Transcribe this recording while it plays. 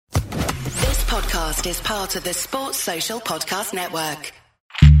podcast is part of the Sports Social Podcast Network.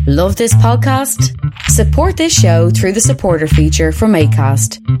 Love this podcast? Support this show through the supporter feature from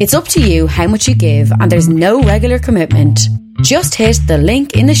Acast. It's up to you how much you give and there's no regular commitment. Just hit the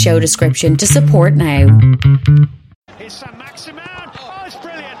link in the show description to support now. Here's Sam Maximan. Oh, it's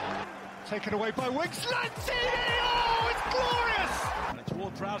brilliant. Taken away by Wicks. Lanzini. Oh, it's glorious. And it's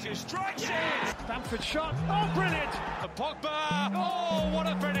Ward-Prowse who strikes it. Bamford shot. Oh, brilliant. And Pogba. Oh, what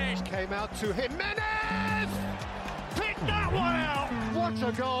a finish. Came out to Jimenez. Picked that one out. What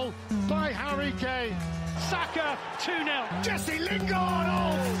a goal by Harry Kane. Saka 2-0. Jesse Lingard.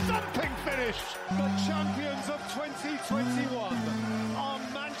 Oh, thumping finish. The champions of 2021 are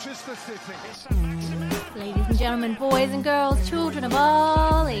Manchester City. It's Sam Maximan. Ladies and gentlemen, boys and girls, children of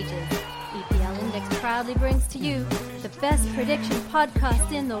all ages, EPL Index proudly brings to you the best prediction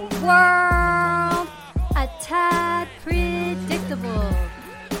podcast in the world, A Tad Predictable,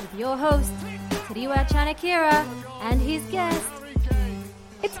 with your host, Tariwa Chanakira, and his guest,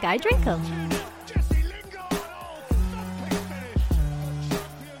 it's Guy Drinkle.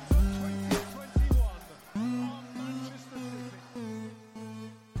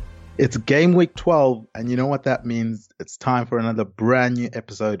 It's game week 12, and you know what that means. It's time for another brand new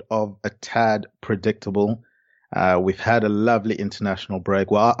episode of A Tad Predictable. We've had a lovely international break.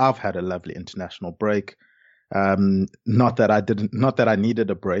 Well, I've had a lovely international break. Not that I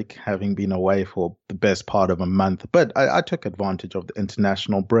needed a break, having been away for the best part of a month, but I took advantage of the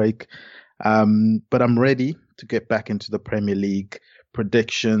international break. But I'm ready to get back into the Premier League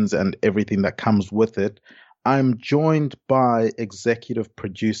predictions and everything that comes with it. I'm joined by executive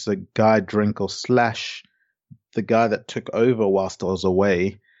producer Guy Drinkle / the guy that took over whilst I was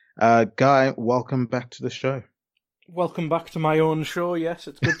away. Guy, welcome back to the show. Welcome back to my own show. Yes,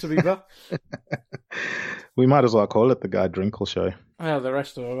 it's good to be back. We might as well call it the Guy Drinkle Show. Yeah, the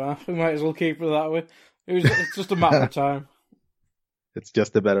rest of them are. We might as well keep it that way. It's just a matter of time. It's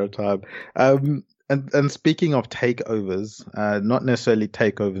just a matter of time. And speaking of takeovers, not necessarily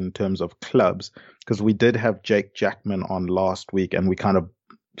takeovers in terms of clubs, because we did have Jake Jackman on last week and we kind of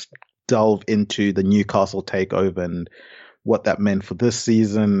delve into the Newcastle takeover and what that meant for this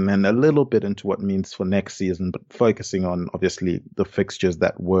season and a little bit into what it means for next season, but focusing on obviously the fixtures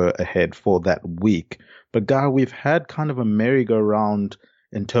that were ahead for that week. But Guy, we've had kind of a merry-go-round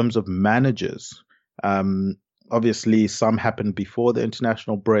in terms of managers. Obviously, some happened before the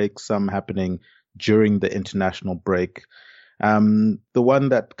international break, some happening during the international break. The one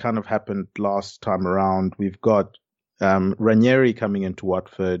that kind of happened last time around, we've got Ranieri coming into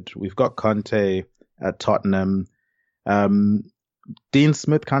Watford. We've got Conte at Tottenham. Dean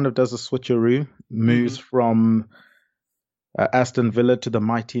Smith kind of does a switcheroo, moves from Aston Villa to the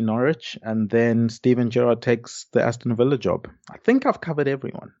mighty Norwich, and then Steven Gerrard takes the Aston Villa job. I think I've covered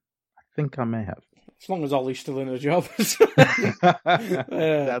everyone. I think I may have. As long as Ollie's still in a job. That's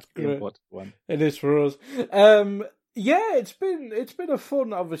the important one. It is for us. Yeah, it's been a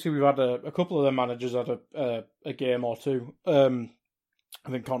fun. Obviously, we've had a couple of the managers had a game or two.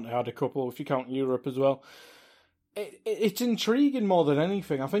 I think Conte had a couple, if you count Europe as well. It's intriguing more than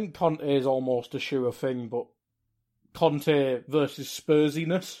anything. I think Conte is almost a sure thing, but Conte versus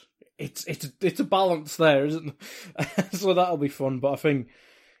Spursiness, it's a balance there, isn't it? So that'll be fun. But I think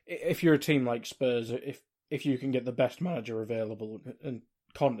if you're a team like Spurs, if you can get the best manager available, and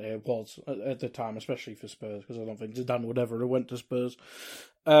Conte was at the time, especially for Spurs, because I don't think Zidane would ever have went to Spurs.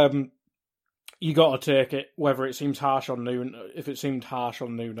 You got to take it, whether it seems harsh on Nuno, if it seemed harsh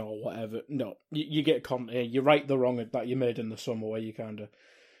on Nuno or whatever. No, you get Conte. You right the wrong that you made in the summer, where you kind of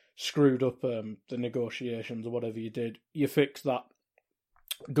screwed up the negotiations or whatever you did. You fix that,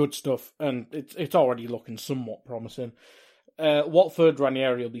 good stuff, and it's already looking somewhat promising. Watford,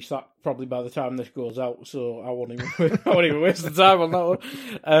 Ranieri will be sacked probably by the time this goes out, so I won't even waste the time on that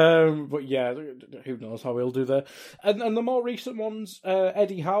one. But yeah, who knows how he'll do there. And the more recent ones,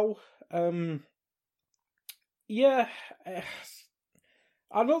 Eddie Howe. Yeah,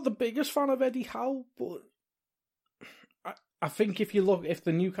 I'm not the biggest fan of Eddie Howe, but I think if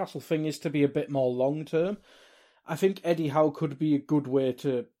the Newcastle thing is to be a bit more long term, I think Eddie Howe could be a good way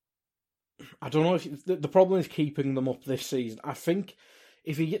to. I don't know if the problem is keeping them up this season. I think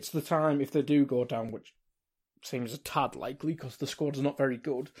if he gets the time, if they do go down, which seems a tad likely because the squad's not very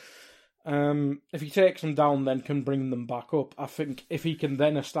good. If he takes them down, then can bring them back up. I think if he can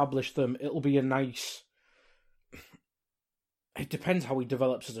then establish them, it'll be a nice. It depends how he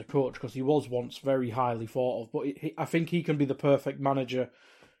develops as a coach, because he was once very highly thought of. But I think he can be the perfect manager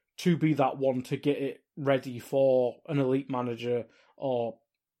to be that one to get it ready for an elite manager or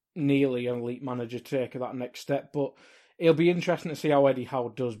nearly an elite manager to take that next step. But it'll be interesting to see how Eddie Howe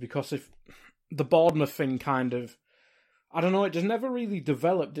does, because if the Bournemouth thing kind of, I don't know, it just never really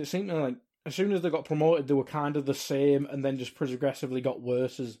developed. It seemed like as soon as they got promoted, they were kind of the same, and then just progressively got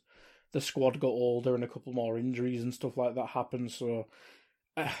worse as the squad got older and a couple more injuries and stuff like that happened. So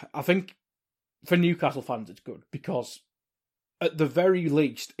I think for Newcastle fans, it's good because at the very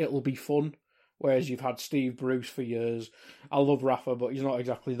least, it'll be fun. Whereas you've had Steve Bruce for years. I love Rafa, but he's not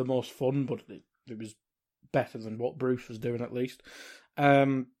exactly the most fun, but it was better than what Bruce was doing at least.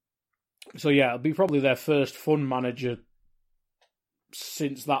 So yeah, it'll be probably their first fun manager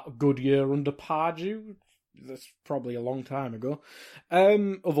since that good year under Pardew. That's probably a long time ago.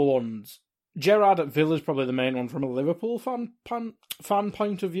 Other ones. Gerrard at Villa is probably the main one from a Liverpool fan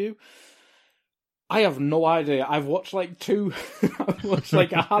point of view. I have no idea. I've watched like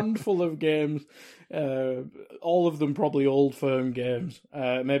a handful of games. All of them probably Old Firm games.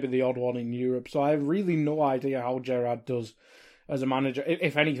 Maybe the odd one in Europe. So I have really no idea how Gerrard does as a manager.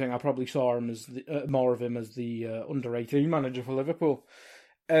 If anything, I probably saw him as more of him as the under-18 manager for Liverpool.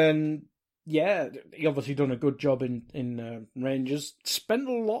 And yeah, he obviously done a good job in Rangers. Spent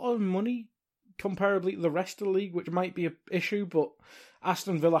a lot of money comparably to the rest of the league, which might be an issue, but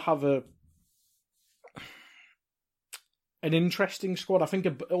Aston Villa have an interesting squad. I think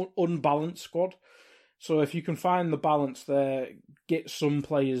an unbalanced squad. So if you can find the balance there, get some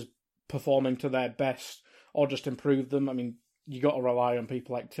players performing to their best or just improve them. I mean, you got to rely on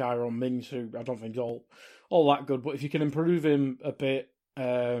people like Tyrone Mings, who I don't think is all that good. But if you can improve him a bit,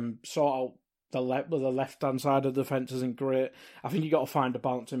 sort out the left-hand side of the defence isn't great. I think you got to find a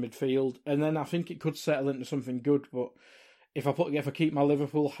balance in midfield. And then I think it could settle into something good. But if I keep my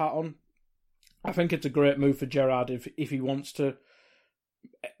Liverpool hat on, I think it's a great move for Gerrard if he wants to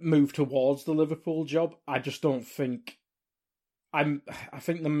move towards the Liverpool job. I just don't think... I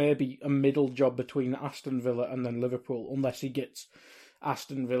think there may be a middle job between Aston Villa and then Liverpool, unless he gets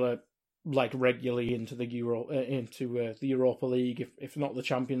Aston Villa like regularly into the Europa League, if not the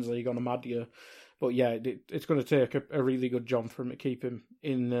Champions League on a mad year. But yeah, it's going to take a really good job for him to keep him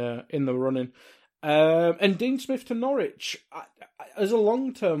in the running. And Dean Smith to Norwich, as a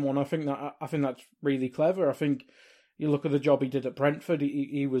long-term one, I think that's really clever. I think you look at the job he did at Brentford.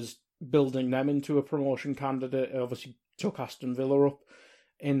 He was building them into a promotion candidate. Obviously, took Aston Villa up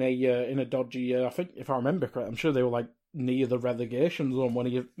in a dodgy year. I think, if I remember correctly, I'm sure they were like near the relegation zone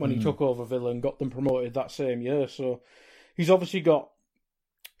when he took over Villa and got them promoted that same year. So he's obviously got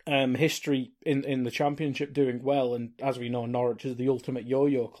history in the Championship doing well. And as we know, Norwich is the ultimate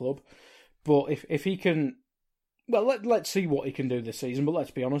yo-yo club. But if he can, well, let's see what he can do this season. But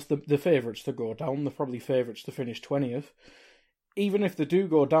let's be honest, the favourites to go down, they're probably favourites to finish 20th. Even if they do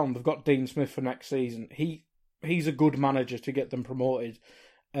go down, they've got Dean Smith for next season. He's a good manager to get them promoted.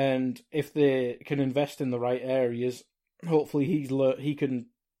 And if they can invest in the right areas, hopefully he can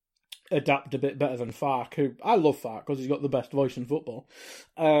adapt a bit better than Farke, who I love Farke because he's got the best voice in football.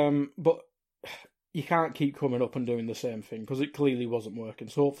 But you can't keep coming up and doing the same thing because it clearly wasn't working.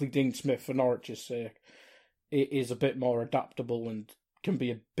 So hopefully Dean Smith, for Norwich's sake, is a bit more adaptable and can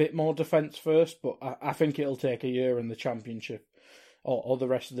be a bit more defence first. But I think it'll take a year in the Championship or the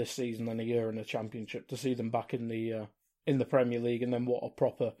rest of this season and a year in the Championship to see them back in the Premier League, and then what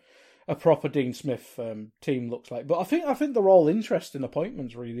a proper Dean Smith team looks like. But I think they're all interesting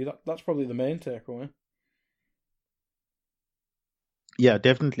appointments, really. That's probably the main takeaway. Yeah,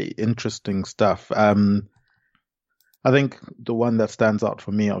 definitely interesting stuff. I think the one that stands out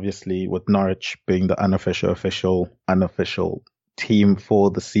for me, obviously, with Norwich being the unofficial team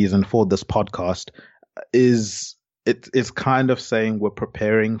for the season, for this podcast, is it's kind of saying we're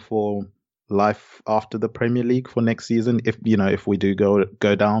preparing for life after the Premier League for next season. If we do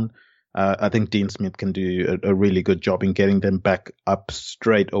go down, I think Dean Smith can do a really good job in getting them back up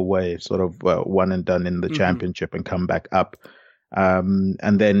straight away, sort of one and done in the Championship and come back up.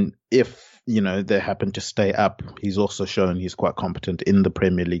 And then if, they happen to stay up, he's also shown he's quite competent in the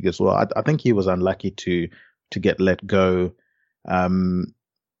Premier League as well. I think he was unlucky to get let go.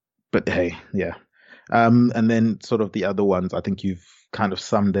 But hey, yeah. And then sort of the other ones, I think you've kind of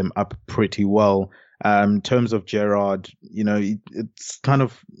summed them up pretty well. In terms of Gerrard, it's kind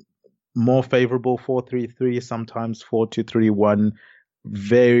of more favorable 4-3-3, sometimes 4-2-3-1.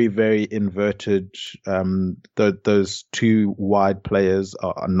 Very, very inverted. Those two wide players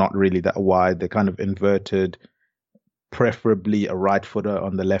are not really that wide. They're kind of inverted, preferably a right footer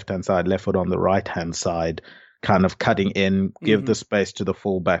on the left-hand side, left foot on the right-hand side, kind of cutting in, give the space to the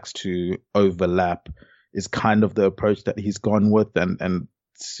fullbacks to overlap is kind of the approach that he's gone with. And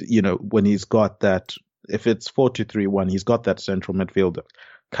when he's got that, if it's 4-2-3-1, he's got that central midfielder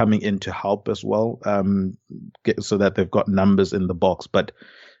coming in to help as well, so that they've got numbers in the box. But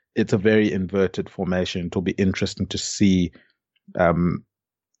it's a very inverted formation. It'll be interesting to see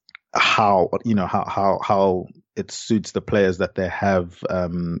how it suits the players that they have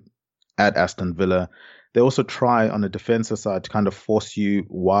at Aston Villa. They also try on the defensive side to kind of force you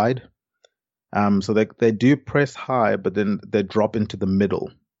wide. So they do press high, but then they drop into the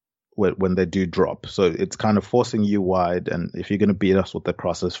middle when they do drop. So it's kind of forcing you wide. And if you're going to beat us with the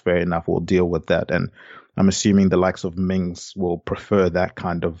crosses, fair enough, we'll deal with that. And I'm assuming the likes of Mings will prefer that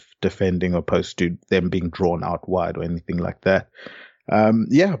kind of defending opposed to them being drawn out wide or anything like that.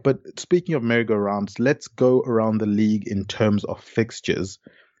 But speaking of merry-go-rounds, let's go around the league in terms of fixtures.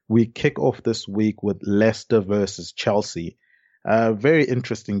 We kick off this week with Leicester versus Chelsea. Very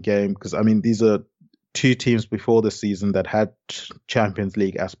interesting game because, I mean, these are two teams before the season that had Champions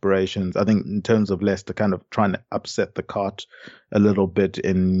League aspirations. I think in terms of Leicester kind of trying to upset the cart a little bit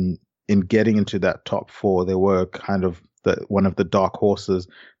in getting into that top four. They were kind of one of the dark horses.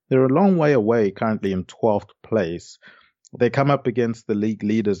 They're a long way away currently in 12th place. They come up against the league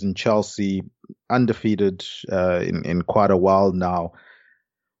leaders in Chelsea, undefeated in quite a while now.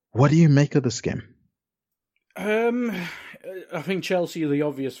 What do you make of this game? I think Chelsea are the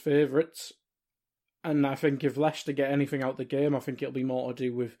obvious favourites. And I think if Leicester get anything out of the game, I think it'll be more to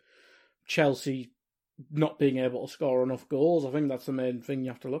do with Chelsea not being able to score enough goals. I think that's the main thing you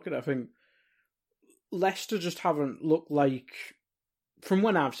have to look at. I think Leicester just haven't looked like, from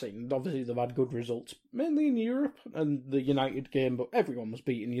when I've seen, obviously they've had good results, mainly in Europe and the United game, but everyone was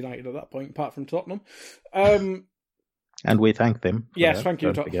beating United at that point, apart from Tottenham. And we thank them. Yes, thank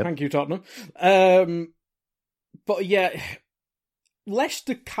you, Tottenham. But yeah,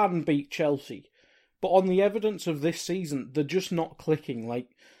 Leicester can beat Chelsea, but on the evidence of this season, they're just not clicking. Like,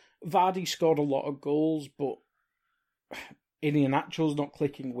 Vardy scored a lot of goals, but Iheanacho's not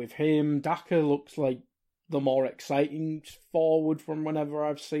clicking with him. Daka looks like the more exciting forward from whenever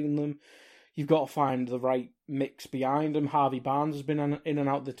I've seen them. You've got to find the right mix behind him. Harvey Barnes has been in and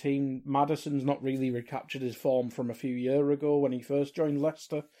out of the team. Maddison's not really recaptured his form from a few years ago when he first joined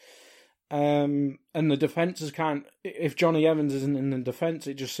Leicester. And the defence is if Johnny Evans isn't in the defence,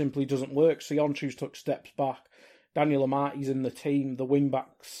 it just simply doesn't work. Sionchu's took steps back. Daniel Amati's in the team. The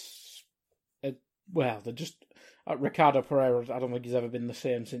wing-backs, they're just... Ricardo Pereira, I don't think he's ever been the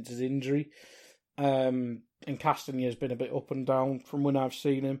same since his injury. And Castagne's been a bit up and down from when I've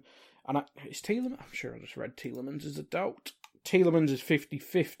seen him. And is Tielemans? I'm sure I just read Tielemans is a doubt. Tielemans is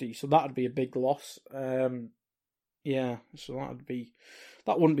 50-50, so that'd be a big loss. So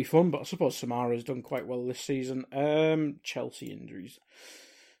that wouldn't be fun, but I suppose Samara's done quite well this season. Chelsea injuries.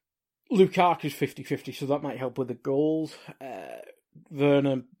 Lukaku's 50-50, so that might help with the goals.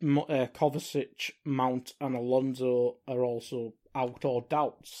 Werner, Kovacic, Mount and Alonso are also out or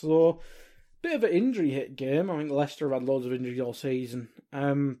doubt. So, bit of an injury hit game. I think Leicester have had loads of injuries all season.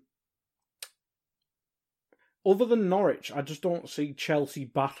 Other than Norwich, I just don't see Chelsea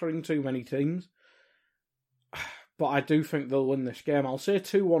battering too many teams. But I do think they'll win this game. I'll say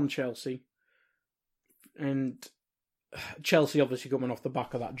 2-1 Chelsea. And Chelsea obviously coming off the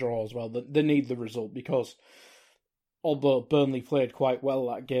back of that draw as well. They need the result because although Burnley played quite well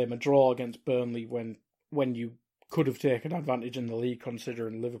that game, a draw against Burnley when you could have taken advantage in the league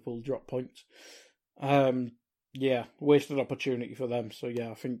considering Liverpool dropped points. Wasted opportunity for them. So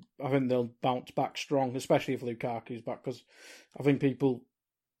yeah, I think they'll bounce back strong, especially if Lukaku's back, because I think people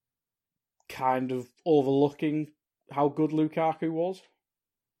kind of overlooking how good Lukaku was.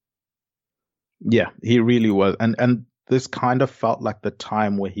 Yeah, he really was. And this kind of felt like the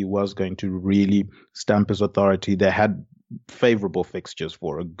time where he was going to really stamp his authority. They had favourable fixtures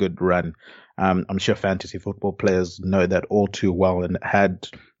for a good run. I'm sure fantasy football players know that all too well and had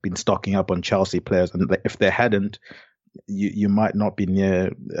been stocking up on Chelsea players. And if they hadn't, you might not be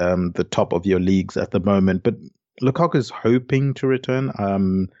near the top of your leagues at the moment. But Lukaku's hoping to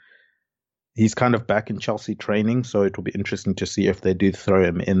return. He's kind of back in Chelsea training, so it will be interesting to see if they do throw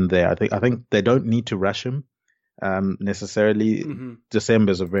him in there. I think they don't need to rush him necessarily. Mm-hmm.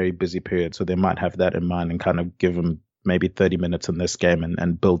 December is a very busy period, so they might have that in mind and kind of give him maybe 30 minutes in this game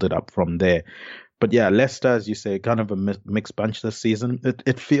and build it up from there. But yeah, Leicester, as you say, kind of a mixed bunch this season.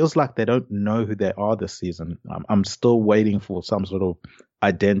 It feels like they don't know who they are this season. I'm still waiting for some sort of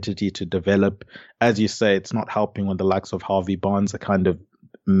identity to develop. As you say, it's not helping when the likes of Harvey Barnes are kind of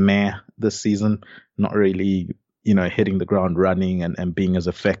meh this season, not really, hitting the ground running and being as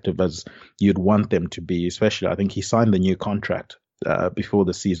effective as you'd want them to be. Especially, I think he signed the new contract before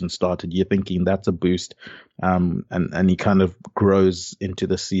the season started. You're thinking that's a boost, and he kind of grows into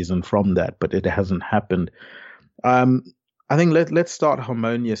the season from that, but it hasn't happened. I I think let's start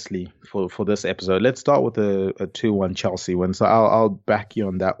harmoniously for this episode. Let's start with a 2-1 Chelsea win. So I'll back you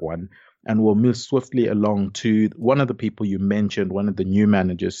on that one. And we'll move swiftly along to one of the people you mentioned, one of the new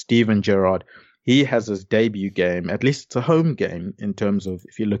managers, Steven Gerrard. He has his debut game, at least it's a home game in terms of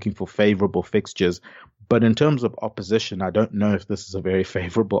if you're looking for favourable fixtures. But in terms of opposition, I don't know if this is a very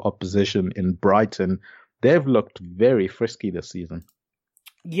favourable opposition in Brighton. They've looked very frisky this season.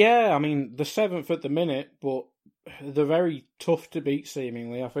 Yeah, I mean, they're 7th at the minute, but they're very tough to beat,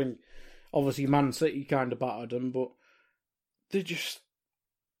 seemingly. I think, obviously, Man City kind of battered them, but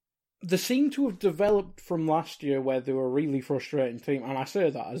they seem to have developed from last year where they were a really frustrating team, and I say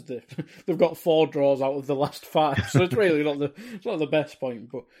that as they've got 4 draws out of the last 5, so it's really not the best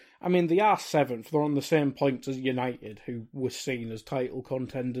point. But I mean, they are 7th; they're on the same points as United, who were seen as title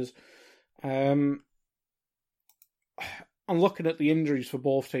contenders. And looking at the injuries for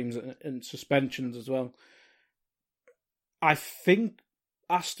both teams and suspensions as well, I think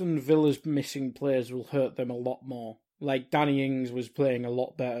Aston Villa's missing players will hurt them a lot more. Like Danny Ings was playing a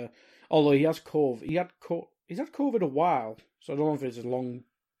lot better. Although he has COVID. He's had COVID a while, so I don't know if it's a long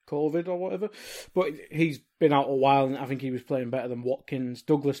COVID or whatever. But he's been out a while, and I think he was playing better than Watkins.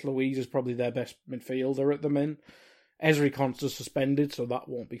 Douglas Luiz is probably their best midfielder at the minute. Ezri Konsa's suspended, so that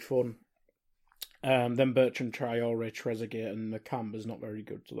won't be fun. Then Bertrand Traore, Trezeguet, and Nakamba's not very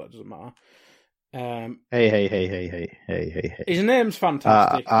good, so that doesn't matter. Hey. His name's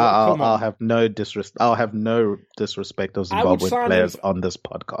fantastic. I'll have no disrespect of Zimbabwean players on this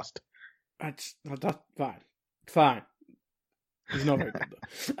podcast. That's fine. He's not very good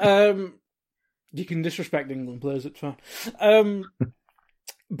though. You can disrespect England players, it's fine.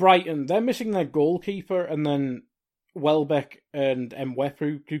 Brighton, they're missing their goalkeeper, and then Welbeck and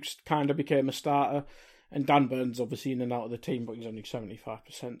Mwepu, who kind of became a starter. And Dan Burns obviously in and out of the team, but he's only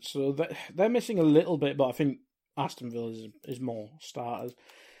 75%. So they're missing a little bit, but I think Aston Villa is more starters.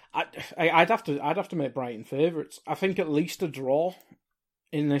 I'd have to make Brighton favourites. I think at least a draw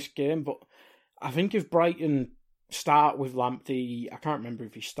in this game, but I think if Brighton start with Lamptey, I can't remember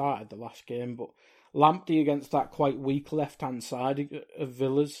if he started the last game, but Lamptey against that quite weak left-hand side of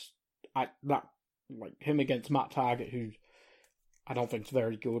Villa's, him against Matt Targett, who I don't think is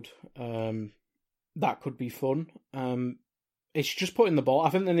very good. That could be fun. It's just putting the ball. I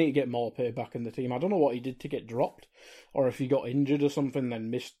think they need to get Maupay back in the team. I don't know what he did to get dropped, or if he got injured or something, then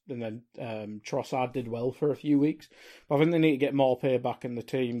missed, and then Trossard did well for a few weeks. But I think they need to get Maupay back in the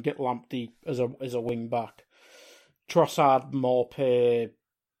team. Get Lamptey as a wing back. Trossard, Maupay.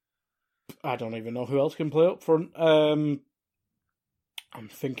 I don't even know who else can play up front. I'm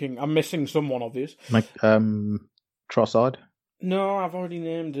missing someone obvious. Trossard. No, I've already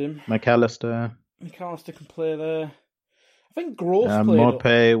named him. McAllister can play there. I think Gross played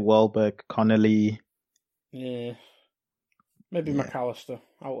Maupay, Welbeck, Connolly. Yeah. Maybe McAllister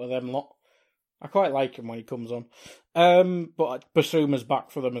out of them lot. I quite like him when he comes on. But Basuma's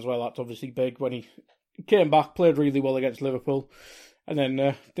back for them as well. That's obviously big. When he came back, played really well against Liverpool. And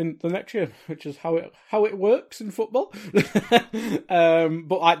then didn't the next year, which is how it works in football. I'm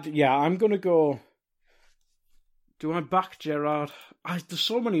going to go... Do I back Gerrard? There's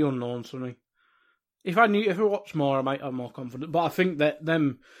so many unknowns for me. If I watched more, I might have more confidence. But I think that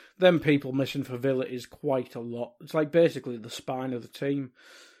them people missing for Villa is quite a lot. It's like basically the spine of the team.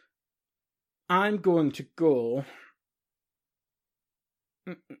 I'm going to go...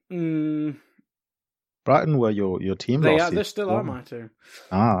 Brighton were your team last season. They still are my team.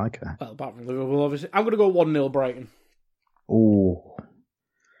 Ah, okay. Well, apart from Liverpool, obviously. I'm going to go 1-0 Brighton. Ooh.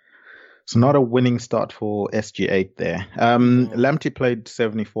 It's not a winning start for SG8 there. Lamptey played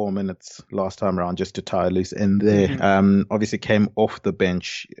 74 minutes last time around just to tie loose in there. Mm-hmm. Obviously came off the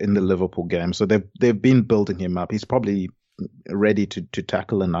bench in the Liverpool game. So they've been building him up. He's probably ready to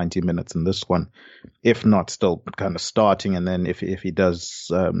tackle the 90 minutes in this one. If not, still kind of starting. And then if he does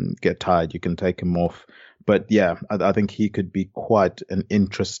get tired, you can take him off. But yeah, I think he could be quite an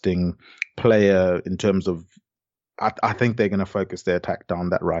interesting player in terms of I think they're going to focus their attack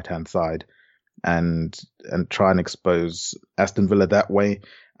down that right-hand side and try and expose Aston Villa that way.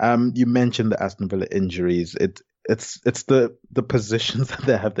 You mentioned the Aston Villa injuries. It's the positions that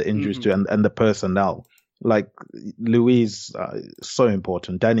they have the injuries to and the personnel. Like Luiz, so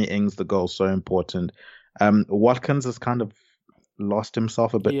important. Danny Ings, the goal, so important. Watkins has kind of lost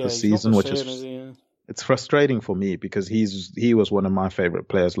himself a bit this season, which is... It's frustrating for me because he was one of my favorite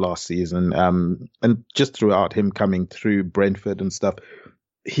players last season. And just throughout him coming through Brentford and stuff,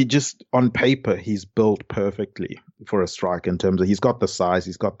 he just, on paper, he's built perfectly for a striker in terms of he's got the size,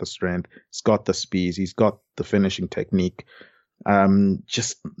 he's got the strength, he's got the speed, he's got the finishing technique.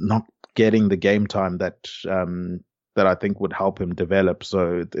 Just not getting the game time that that I think would help him develop.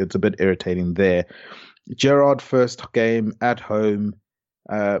 So it's a bit irritating there. Gerrard first game at home.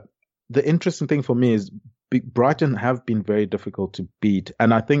 The interesting thing for me is Brighton have been very difficult to beat,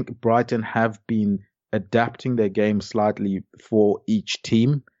 and I think Brighton have been adapting their game slightly for each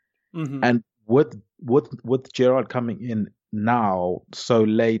team. Mm-hmm. And with Gerrard coming in now so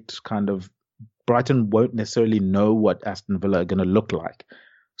late, kind of Brighton won't necessarily know what Aston Villa are going to look like,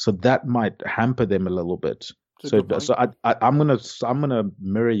 so that might hamper them a little bit. So I'm gonna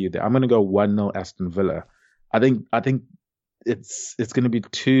mirror you there. I'm gonna go 1-0 Aston Villa. I think it's going to be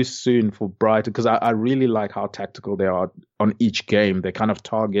too soon for Brighton, because I really like how tactical they are on each game. They kind of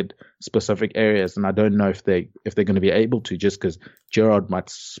target specific areas, and I don't know if they're going to be able to, just because Gerrard might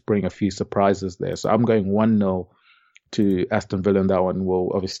spring a few surprises there. So I'm going 1-0 to Aston Villa in that one. We'll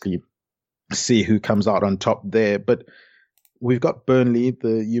obviously see who comes out on top there. But we've got Burnley.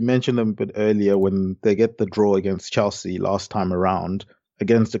 You mentioned them a bit earlier when they get the draw against Chelsea last time around,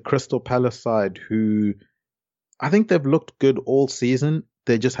 against the Crystal Palace side, who I think they've looked good all season.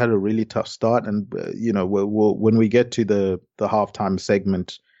 They just had a really tough start. And, when we get to the halftime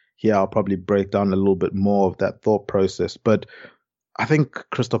segment here, I'll probably break down a little bit more of that thought process. But I think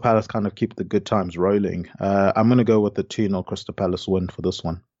Crystal Palace kind of keep the good times rolling. I'm going to go with the 2-0 Crystal Palace win for this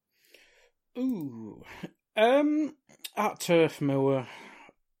one. Ooh. At Turf Moor,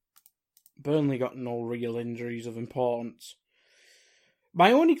 Burnley got no real injuries of importance.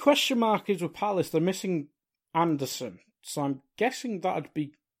 My only question mark is with Palace, they're missing Anderson, so I'm guessing that'd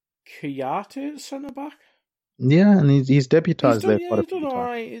be Kouyaté at centre back. Yeah, and he's deputised there. He's done all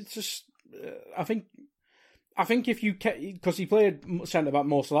right. It's just, I think if you because he played centre back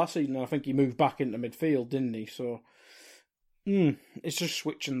most of last season, and I think he moved back into midfield, didn't he? So, it's just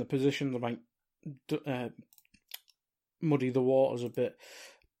switching the positions. I might muddy the waters a bit.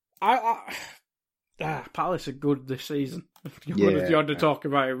 Palace are good this season. You want to talk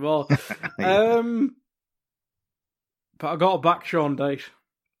about it more. But I got to back Sean Dyche.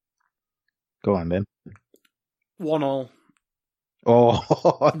 Go on then. 1-1.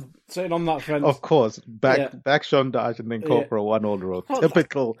 Oh, sitting on that fence. Of course, back Sean Dyche and then call for a 1-1 draw. Well,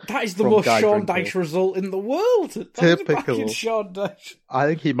 typical. That is the most Sean Dyche result in the world. Typical. Sean Dyche. I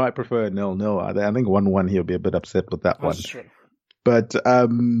think he might prefer a 0-0. I think 1-1 he'll be a bit upset with that one. That's true. But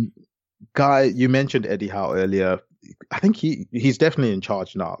Guy, you mentioned Eddie Howe earlier. I think he's definitely in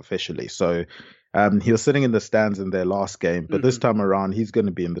charge now officially. So he was sitting in the stands in their last game, but this time around he's going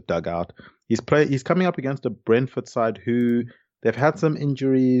to be in the dugout. He's coming up against a Brentford side who they've had some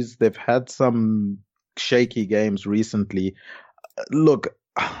injuries, they've had some shaky games recently. Look,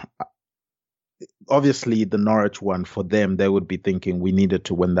 obviously the Norwich one, for them, they would be thinking we needed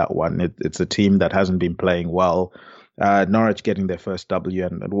to win that one. It's a team that hasn't been playing well. Norwich getting their first W,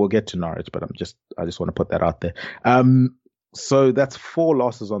 and we'll get to Norwich, but I just want to put that out there. So that's 4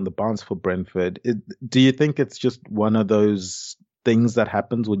 losses on the bounce for Brentford. Do you think it's just one of those things that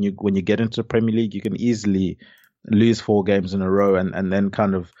happens when you get into the Premier League? You can easily lose 4 games in a row and then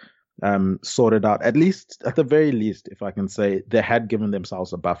kind of sort it out. At the very least, if I can say, they had given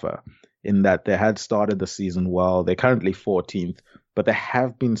themselves a buffer in that they had started the season well. They're currently 14th, but they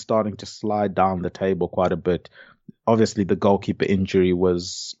have been starting to slide down the table quite a bit. Obviously, the goalkeeper injury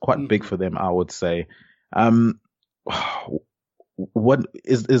was quite big for them, I would say. What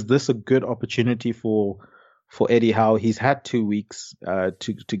is this a good opportunity for Eddie Howe? He's had 2 weeks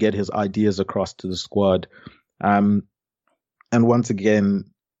to get his ideas across to the squad. And once again,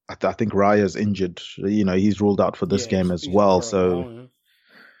 I think Raya's injured. He's ruled out for this game as well. So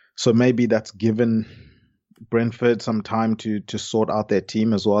maybe that's given Brentford some time to sort out their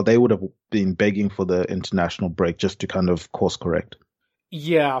team as well. They would have been begging for the international break just to kind of course correct.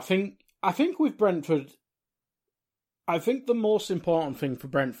 Yeah, I think with Brentford, I think the most important thing for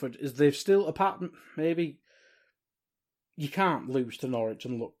Brentford is they've still, apart maybe, you can't lose to Norwich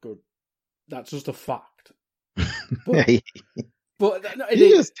and look good. That's just a fact. But he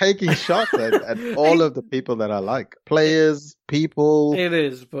is taking shots at all of the people that I like. Players, people. It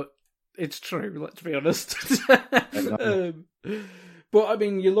is, but it's true, let's be honest. But, I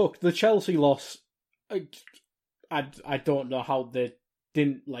mean, you look, the Chelsea loss, I don't know how they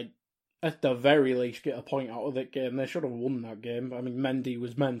didn't, at the very least, get a point out of that game. They should have won that game. I mean, Mendy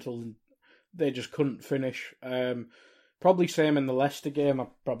was mental and they just couldn't finish. Probably same in the Leicester game,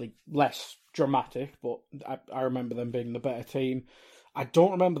 probably less dramatic, but I remember them being the better team. I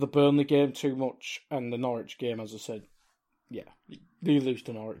don't remember the Burnley game too much, and the Norwich game, as I said, you lose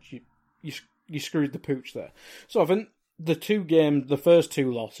to Norwich, you screwed the pooch there. So I think the first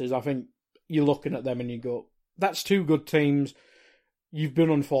 2 losses, I think you're looking at them and you go, that's 2 good teams. You've been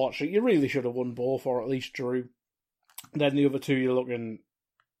unfortunate. You really should have won both, or at least drew. Then the other two, you're looking.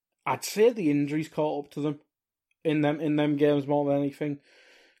 I'd say the injuries caught up to them in them games more than anything,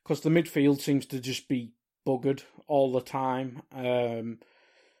 because the midfield seems to just be buggered all the time.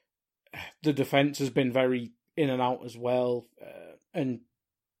 The defence has been very in and out as well, and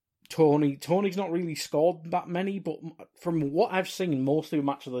Tony's not really scored that many, but from what I've seen, mostly a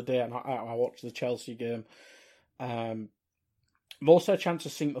match of the day, and I watched the Chelsea game, most of the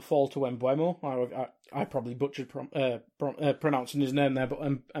chances seem to fall to Mbeumo. I probably butchered pronouncing his name there, but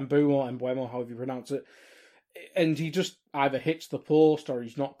Mbeumo, however you pronounce it. And he just either hits the post or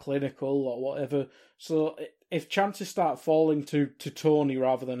he's not clinical or whatever. So if chances start falling to Tony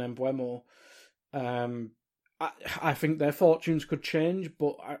rather than Mbeumo, I think their fortunes could change,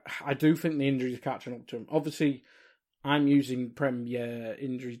 but I do think the injuries are catching up to him. Obviously, I'm using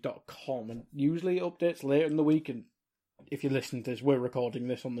PremierInjuries.com, and usually it updates later in the week, and if you listen to this, we're recording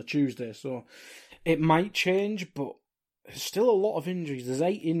this on the Tuesday, so it might change, but there's still a lot of injuries. There's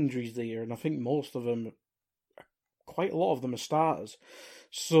 8 injuries there, and I think most of them, quite a lot of them are starters.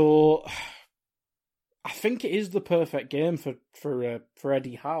 So I think it is the perfect game for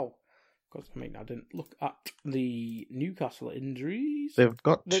Eddie Howe. Because, I mean, I didn't look at the Newcastle injuries. They've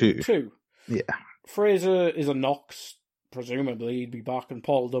got 2. Yeah. Fraser is a Knox. Presumably he'd be back, and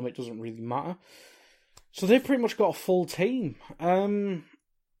Paul Dummett doesn't really matter. So they've pretty much got a full team. Can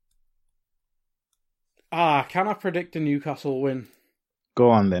I predict a Newcastle win?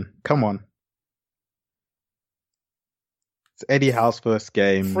 Go on then. Come on. It's Eddie Howe's first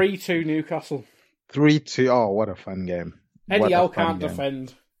game. 3-2 Newcastle. 3-2. Oh, what a fun game. Eddie Howe can't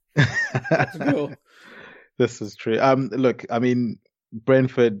defend. Let's go. This is true. Look, I mean,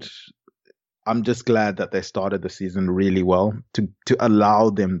 Brentford, I'm just glad that they started the season really well to allow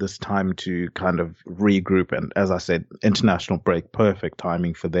them this time to kind of regroup. And as I said, international break, perfect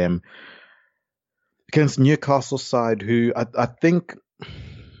timing for them. Against Newcastle side, who I think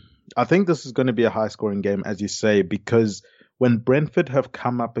this is going to be a high scoring game, as you say, because when Brentford have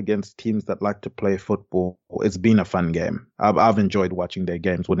come up against teams that like to play football, it's been a fun game. I've enjoyed watching their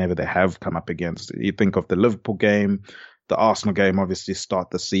games whenever they have come up against. You think of the Liverpool game, the Arsenal game, obviously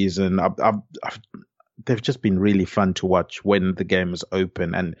start the season. They've just been really fun to watch when the game is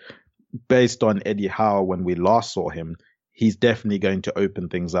open. And based on Eddie Howe, when we last saw him, he's definitely going to open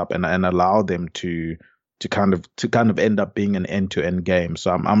things up and allow them to kind of end up being an end-to-end game. So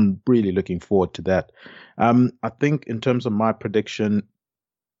I'm really looking forward to that. I think in terms of my prediction,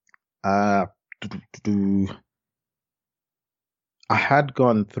 I had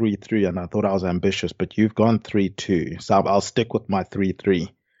gone 3-3 and I thought I was ambitious, but you've gone 3-2. So I'll stick with my 3-3.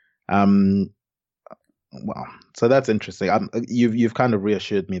 Well, so that's interesting. You've kind of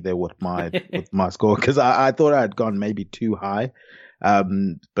reassured me there with my score, because I thought I had gone maybe too high.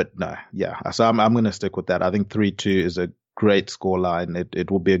 But no, yeah. So I'm going to stick with that. I think 3-2 is a great scoreline. It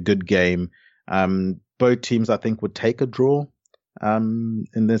will be a good game. Both teams, I think, would take a draw in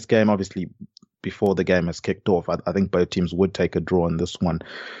this game. Obviously, before the game has kicked off, I think both teams would take a draw in this one.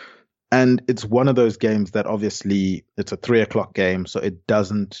 And it's one of those games that obviously it's a 3:00 game, so it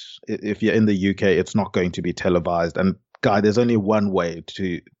doesn't. If you're in the UK, it's not going to be televised. And Guy, there's only one way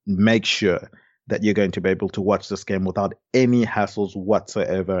to make sure that you're going to be able to watch this game without any hassles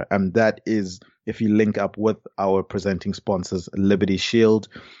whatsoever. And that is if you link up with our presenting sponsors, Liberty Shield.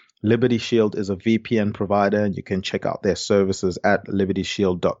 Liberty Shield is a VPN provider. You can check out their services at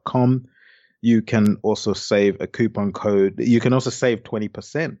libertyshield.com. You can also save a coupon code. You can also save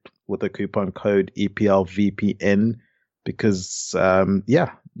 20% with a coupon code EPLVPN because,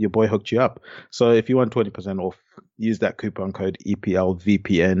 your boy hooked you up. So if you want 20% off, use that coupon code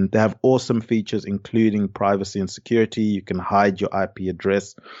EPLVPN. They have awesome features, including privacy and security. You can hide your IP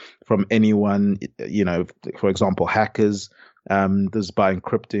address from anyone, for example, hackers. This is by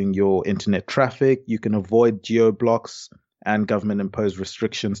encrypting your internet traffic. You can avoid geo-blocks and government-imposed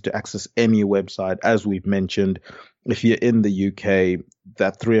restrictions to access any website. As we've mentioned, if you're in the UK,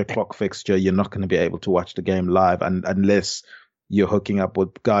 that 3:00 fixture, you're not going to be able to watch the game live unless you're hooking up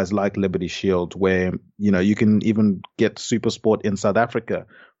with guys like Liberty Shield, where, you can even get SuperSport in South Africa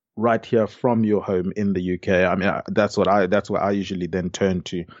right here from your home in the UK. I mean, that's what I usually then turn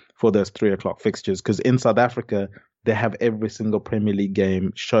to for those 3:00 fixtures, because in South Africa, they have every single Premier League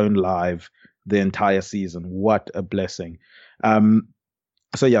game shown live the entire season. What a blessing.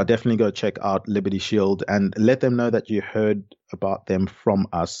 So yeah, definitely go check out Liberty Shield and let them know that you heard about them from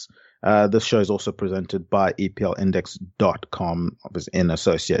us. This show is also presented by EPLindex.com, obviously in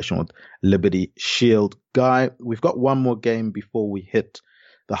association with Liberty Shield. Guy, we've got one more game before we hit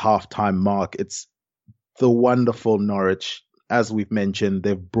the halftime mark. It's the wonderful Norwich. As we've mentioned,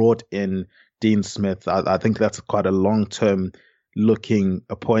 they've brought in Dean Smith. I think that's quite a long-term looking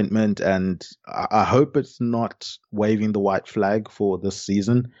appointment, and I hope it's not waving the white flag for this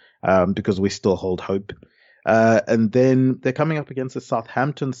season, because we still hold hope. And then they're coming up against the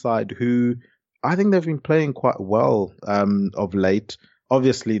Southampton side, who I think they've been playing quite well of late.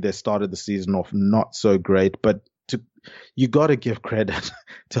 Obviously, they started the season off not so great, but you got to give credit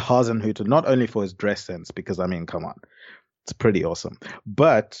to Hasenhüttl, not only for his dress sense, because, I mean, come on, it's pretty awesome,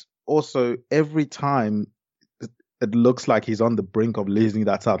 but also every time it looks like he's on the brink of losing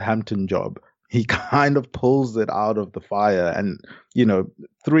that Southampton job, he kind of pulls it out of the fire. And,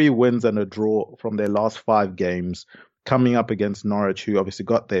 3 wins and a draw from their last 5 games, coming up against Norwich, who obviously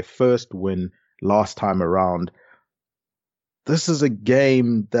got their first win last time around. This is a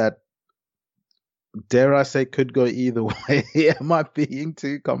game that, dare I say, could go either way. Am I being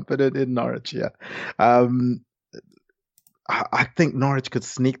too confident in Norwich here? I think Norwich could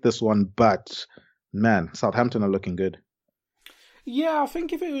sneak this one, but man, Southampton are looking good. Yeah, I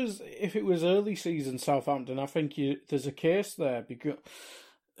think if it was early season Southampton, I think there's a case there,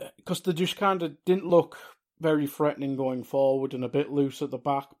 because they just kind of didn't look very threatening going forward and a bit loose at the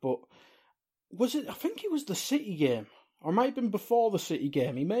back. But I think it was the City game, or it might have been before the City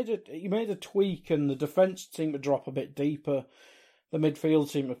game. He made a tweak, and the defence seemed to drop a bit deeper. The midfield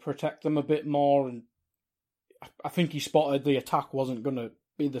seemed to protect them a bit more, and I think he spotted the attack wasn't going to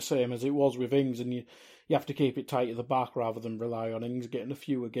be the same as it was with Ings, and you have to keep it tight at the back rather than rely on Ings getting a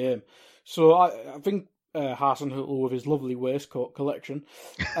few a game. So I think Hasenhüttl, with his lovely waistcoat collection,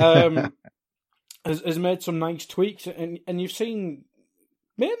 has made some nice tweaks, and you've seen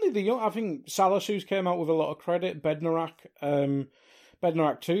mainly the young. I think Salasu's came out with a lot of credit, Bednarak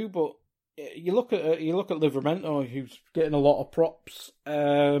too, but you look at Livramento, who's getting a lot of props.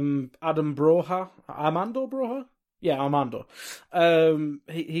 Armando Broja. Yeah, Armando.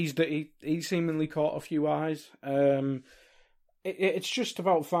 He seemingly caught a few eyes. It's just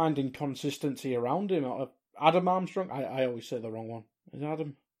about finding consistency around him. Adam Armstrong. I always say the wrong one. Is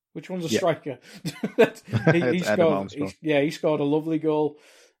Adam? Which one's a striker? He scored a lovely goal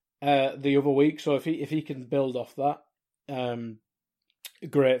the other week. So if he can build off that,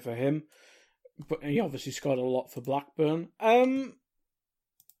 great for him. But he obviously scored a lot for Blackburn.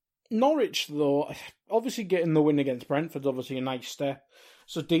 Norwich, though, obviously getting the win against Brentford's obviously a nice step.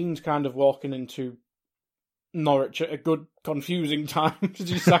 So Dean's kind of walking into Norwich at a good, confusing time as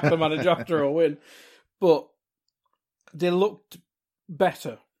he sacked the manager after a win. But they looked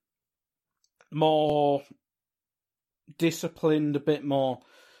better, more disciplined, a bit more,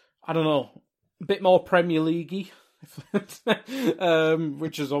 I don't know, a bit more Premier League-y,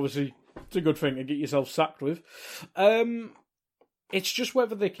 which is obviously it's a good thing to get yourself sacked with. It's just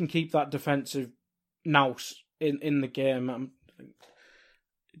whether they can keep that defensive nous in the game.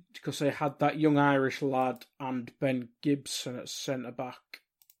 Because they had that young Irish lad and Ben Gibson at centre-back.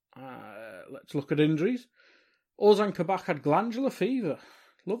 Let's look at injuries. Ozan Kabak had glandular fever.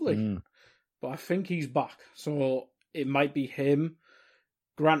 Lovely. But I think he's back. So it might be him.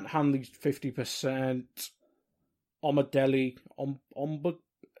 Grant Hanley's 50%. Omadeli.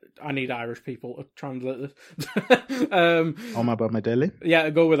 I need Irish people to translate this. Omadeli? Yeah,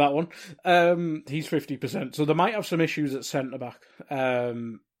 go with that one. He's 50%. So they might have some issues at centre-back.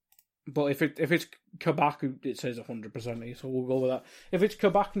 But if it's Kabak, it says 100%, so we'll go with that. If it's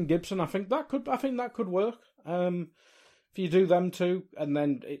Kabak and Gibson, I think that could work. If you do them two, and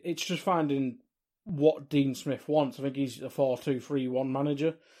then it's just finding what Dean Smith wants. I think he's a 4-2-3-1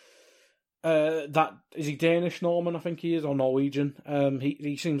 manager. That is he Danish, Norman? I think he is, or Norwegian.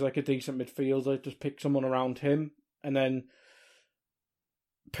 He seems like a decent midfielder. Just pick someone around him, and then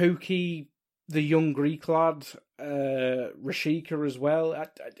Pukki, the young Greek lad, Rashika as well.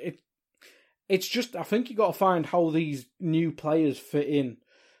 It's just, I think you got to find how these new players fit in,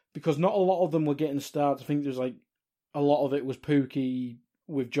 because not a lot of them were getting starts. I think there's like a lot of it was Pukki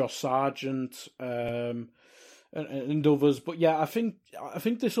with Josh Sargent and others. But yeah, I think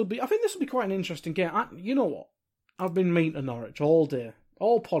this will be quite an interesting game. You know what? I've been mean to Norwich all day,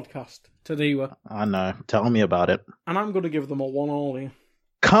 all podcast today. I know. Tell me about it. And I'm going to give them a 1-1 here.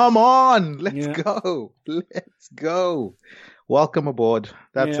 Come on, let's go. Welcome aboard.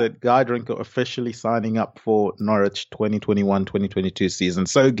 That's it. Guy Drinker officially signing up for Norwich 2021-2022 season.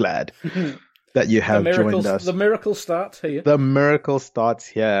 So glad that you have joined us. The miracle starts here. The miracle starts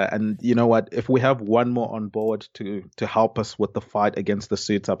here. And you know what? If we have one more on board to help us with the fight against the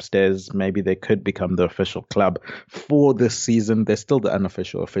suits upstairs, maybe they could become the official club for this season. They're still the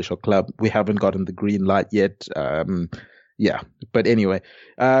unofficial official club. We haven't gotten the green light yet. Yeah, but anyway,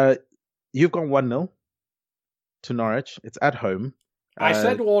 you've gone 1-0 to Norwich. It's at home. I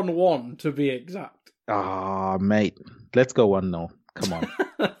said 1-1 to be exact. Mate, let's go 1-0. Come on.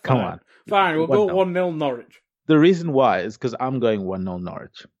 Come on. Fine, we'll go 1-0 Norwich. The reason why is because I'm going 1-0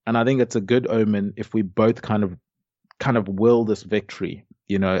 Norwich. And I think it's a good omen if we both kind of will this victory.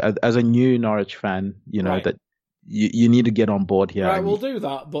 You know, as a new Norwich fan, you know, that you need to get on board here. Right, we'll do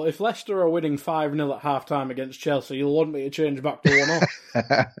that. But if Leicester are winning 5-0 at half-time against Chelsea, you'll want me to change back to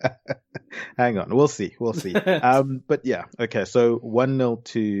 1-0. Hang on, we'll see. But yeah, okay, so 1-0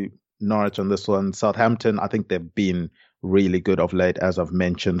 to Norwich on this one. Southampton, I think they've been really good of late, as I've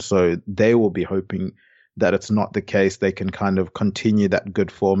mentioned. So they will be hoping that it's not the case. They can kind of continue that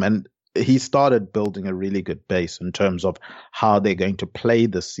good form. And he started building a really good base in terms of how they're going to play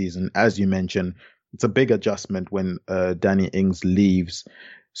this season. As you mentioned, it's a big adjustment when Danny Ings leaves.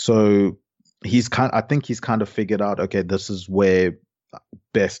 So I think he's kind of figured out, okay, this is where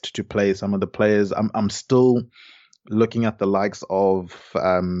best to play some of the players. I'm still looking at the likes of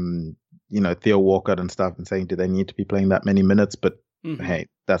Theo Walcott and stuff and saying, do they need to be playing that many minutes? But hey,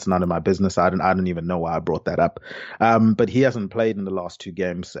 that's none of my business. I don't even know why I brought that up. But he hasn't played in the last 2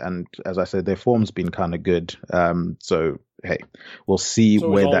 games, and as I said, their form's been kind of good. So hey, we'll see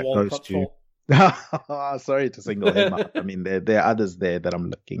where that goes to. Sorry to single him out. I mean, there are others there that I'm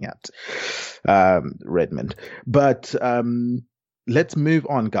looking at, Redmond. But let's move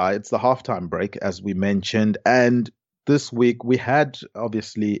on, guys. It's the halftime break, as we mentioned. And this week we had,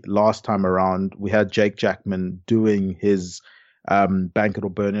 obviously, last time around, we had Jake Jackman doing his Bank It or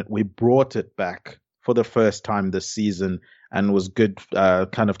Burn It. We brought it back for the first time this season, and it was good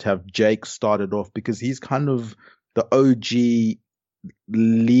kind of to have Jake started off because he's kind of the OG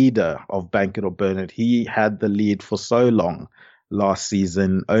leader of Bank It or Burn It. He had the lead for so long last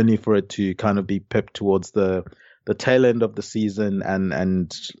season, only for it to kind of be pipped towards the tail end of the season,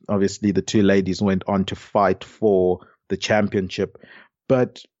 and obviously the 2 ladies went on to fight for the championship.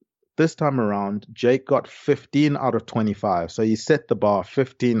 But this time around, Jake got 15 out of 25. So he set the bar.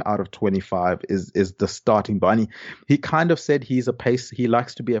 15 out of 25 is the starting bar. And he kind of said he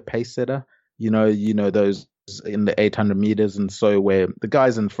likes to be a pace setter. You know those in the 800 meters, and so where the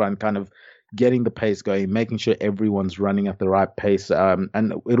guys in front kind of getting the pace going, making sure everyone's running at the right pace.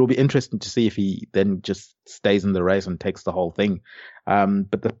 And it'll be interesting to see if he then just stays in the race and takes the whole thing.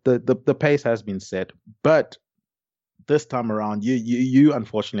 But the pace has been set. But this time around, you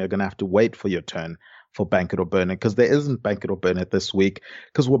unfortunately are going to have to wait for your turn for Bank It or Burn It, because there isn't Bank It or Burn It this week,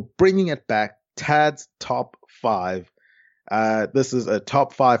 because we're bringing it back. Tad's top 5. This is a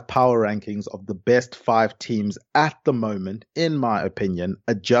top 5 power rankings of the best 5 teams at the moment, in my opinion,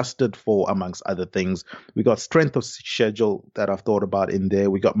 adjusted for, amongst other things. We got strength of schedule that I've thought about in there.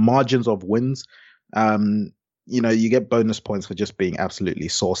 We got margins of wins. You get bonus points for just being absolutely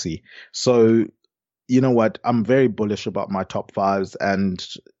saucy. So, you know what? I'm very bullish about my top 5s. And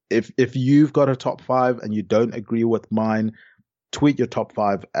if you've got a top 5 and you don't agree with mine, tweet your top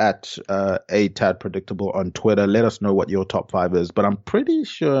 5 at @TadPredictable on Twitter. Let us know what your top 5 is. But I'm pretty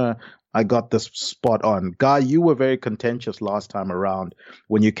sure I got this spot on. Guy, you were very contentious last time around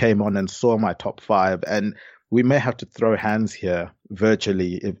when you came on and saw my top 5. And we may have to throw hands here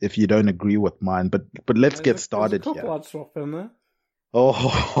virtually if you don't agree with mine. But let's get started here. There's a couple I'd swap in there.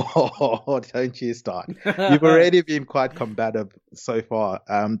 Oh, don't you start. You've already been quite combative so far.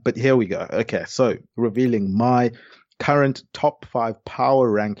 But here we go. Okay, so revealing my current top 5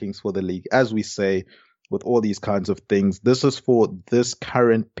 power rankings for the league. As we say, with all these kinds of things, this is for this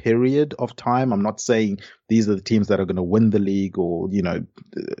current period of time. I'm not saying these are the teams that are going to win the league or,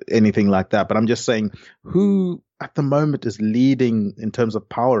 anything like that. But I'm just saying who at the moment is leading in terms of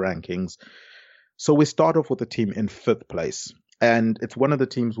power rankings. So we start off with a team in 5th place. And it's one of the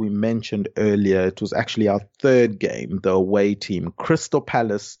teams we mentioned earlier. It was actually our 3rd game, the away team, Crystal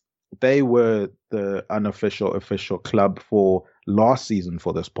Palace. They were the unofficial official club for last season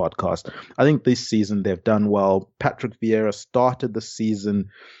for this podcast. I think this season they've done well. Patrick Vieira started the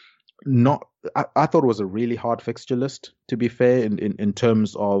season I thought it was a really hard fixture list, to be fair, in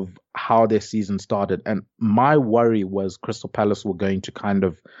terms of how their season started. And my worry was Crystal Palace were going to kind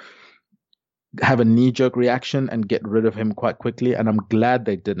of have a knee-jerk reaction and get rid of him quite quickly. And I'm glad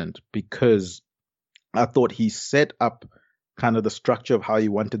they didn't, because I thought he set up kind of the structure of how he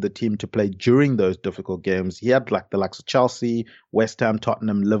wanted the team to play during those difficult games. He had like the likes of Chelsea, West Ham,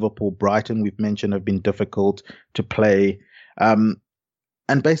 Tottenham, Liverpool, Brighton, we've mentioned, have been difficult to play.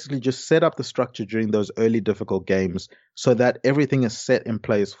 And basically just set up the structure during those early difficult games so that everything is set in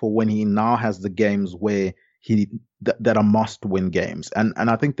place for when he now has the games where that are must-win games. And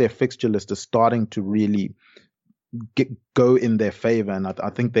I think their fixture list is starting to really go in their favor, and I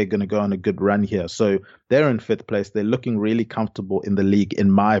think they're going to go on a good run here. So they're in 5th place. They're looking really comfortable in the league, in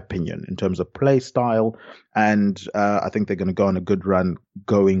my opinion, in terms of play style, and I think they're going to go on a good run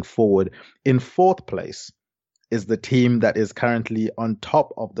going forward. In 4th place is the team that is currently on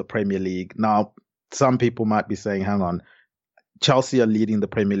top of the Premier League. Now, some people might be saying, hang on, Chelsea are leading the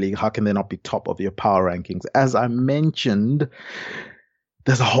Premier League. How can they not be top of your power rankings? As I mentioned,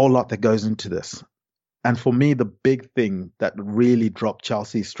 there's a whole lot that goes into this. And for me, the big thing that really dropped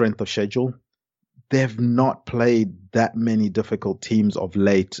Chelsea's strength of schedule, they've not played that many difficult teams of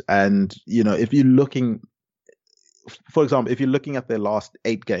late. And, you know, if you're looking, for example, if you're looking at their last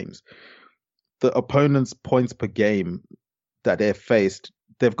 8 games, the opponent's points per game that they've faced,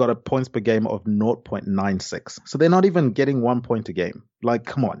 they've got a points per game of 0.96. So they're not even getting 1 point a game. Like,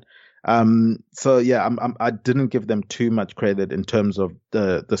 come on. So yeah, I didn't give them too much credit in terms of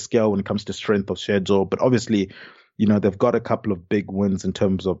the scale when it comes to strength of schedule, but obviously, you know, they've got a couple of big wins in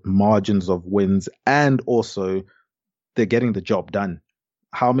terms of margins of wins, and also they're getting the job done.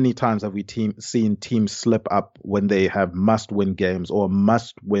 How many times have we seen teams slip up when they have must-win games or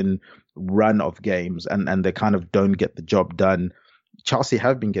must-win run of games, and they kind of don't get the job done? Chelsea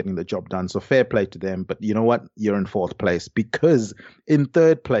have been getting the job done, so fair play to them. But you know what? You're in 4th place, because in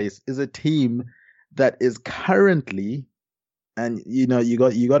 3rd place is a team that is currently, and you know, you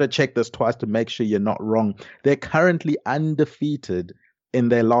got to check this twice to make sure you're not wrong. They're currently undefeated in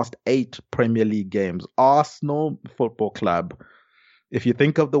their last 8 Premier League games. Arsenal Football Club. If you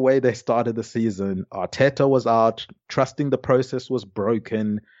think of the way they started the season, Arteta was out, trusting the process was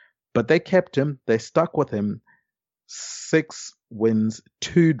broken, but they kept him. They stuck with him. 6 wins,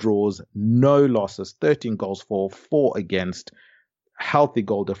 2 draws, no losses, 13 goals for, 4 against. Healthy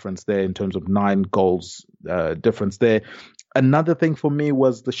goal difference there in terms of 9 goals difference there. Another thing for me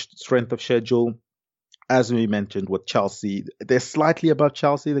was the strength of schedule. As we mentioned with Chelsea, they're slightly above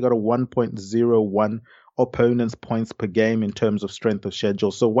Chelsea. They got a 1.01 opponents points per game in terms of strength of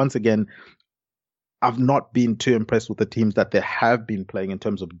schedule. So once again, I've not been too impressed with the teams that they have been playing in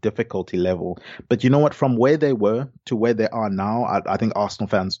terms of difficulty level. But you know what? From where they were to where they are now, I think Arsenal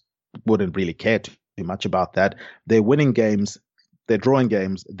fans wouldn't really care too much about that. They're winning games. They're drawing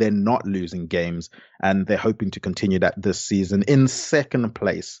games. They're not losing games. And they're hoping to continue that this season. In 2nd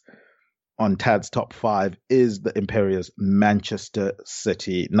place on Tad's top 5 is the imperious Manchester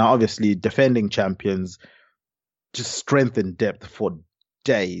City. Now, obviously, defending champions, just strength and depth for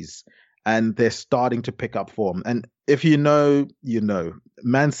days. And they're starting to pick up form. And if you know, you know.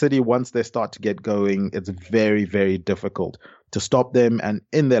 Man City, once they start to get going, it's very, very difficult to stop them. And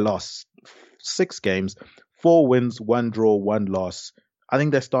in their last 6 games, 4 wins, 1 draw, 1 loss, I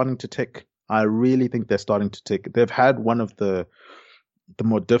think they're starting to tick. I really think they're starting to tick. They've had one of the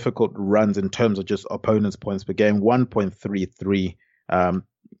more difficult runs in terms of just opponents' points per game, 1.33.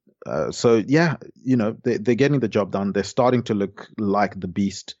 So, yeah, you know, they're getting the job done. They're starting to look like the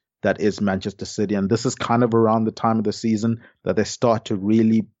beast that is Manchester City. And this is kind of around the time of the season that they start to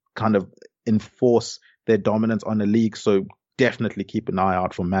really kind of enforce their dominance on the league. So definitely keep an eye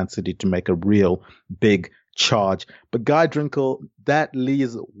out for Man City to make a real big charge. But Guy Drinkle, that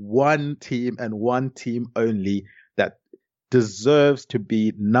leaves one team and one team only that deserves to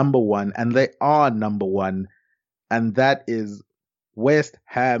be number 1, and they are number 1, and that is West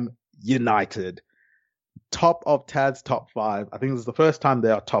Ham United. Top of Tad's top 5. I think this is the first time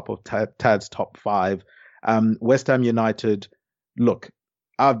they are top of Tad's top 5. West Ham United, look,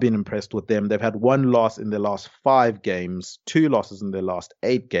 I've been impressed with them. They've had 1 loss in their last 5 games, 2 losses in their last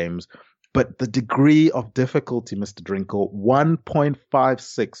 8 games. But the degree of difficulty, Mr. Drinkle,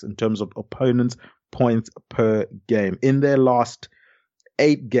 1.56 in terms of opponents' points per game. In their last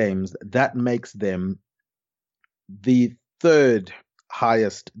 8 games, that makes them the 3rd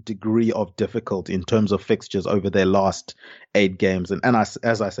highest degree of difficulty in terms of fixtures over their last 8 games. And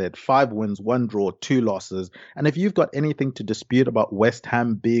as I said, 5 wins, 1 draw, 2 losses. And if you've got anything to dispute about West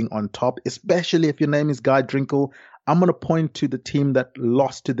Ham being on top, especially if your name is Guy Drinkle, I'm going to point to the team that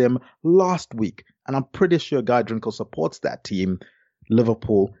lost to them last week. And I'm pretty sure Guy Drinkle supports that team,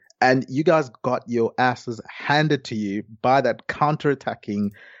 Liverpool. And you guys got your asses handed to you by that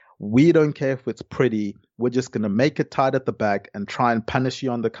counter-attacking, we don't care if it's pretty, we're just going to make it tight at the back and try and punish you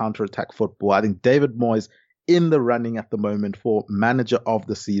on the counter-attack football. I think David Moyes in the running at the moment for manager of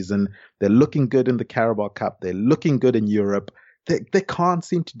the season. They're looking good in the Carabao Cup. They're looking good in Europe. They can't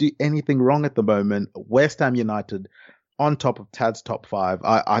seem to do anything wrong at the moment. West Ham United on top of Tad's top 5.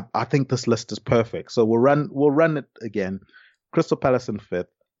 I think this list is perfect. So we'll run it again. Crystal Palace in 5th,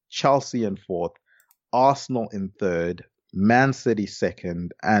 Chelsea in 4th, Arsenal in 3rd, Man City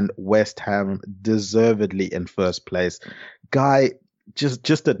second, and West Ham deservedly in first place. Guy,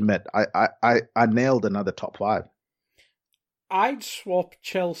 just admit, I nailed another top 5. I'd swap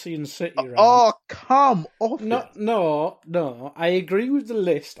Chelsea and City around. Oh, come off No. I agree with the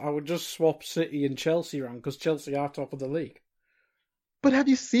list. I would just swap City and Chelsea around because Chelsea are top of the league. But have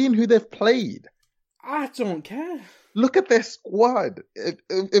you seen who they've played? I don't care. Look at their squad.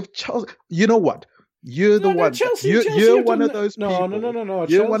 If Chelsea, you know what? You're the one. Chelsea you're one of those people. No.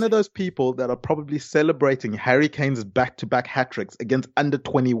 You're one of those people that are probably celebrating Harry Kane's back-to-back hat-tricks against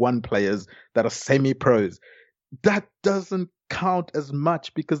under-21 players that are semi-pros. That doesn't count as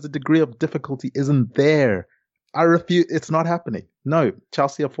much because the degree of difficulty isn't there. I refuse. It's not happening. No,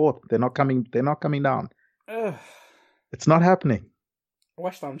 Chelsea are 4th. They're not coming down. It's not happening.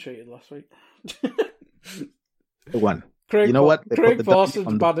 West Ham cheated last week. They won. You know what? Craig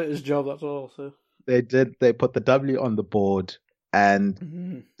Parsons bad at his job. That's all. So they did. They put the W on the board,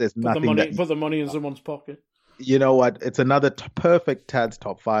 and there's nothing. Put the money in someone's pocket. You know what? It's another perfect Tad's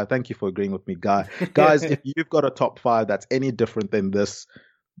top 5. Thank you for agreeing with me, guys. If you've got a top 5 that's any different than this,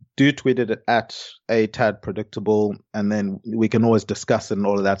 do tweet it at a Tad Predictable, and then we can always discuss it and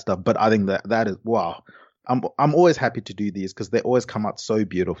all of that stuff. But I think that is wow. I'm always happy to do these because they always come out so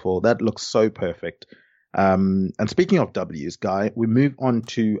beautiful. That looks so perfect. And speaking of W's, Guy, we move on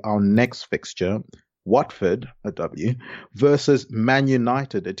to our next fixture: Watford, a W, versus Man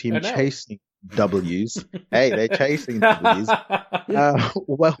United, a team chasing W's. Hey, they're chasing W's.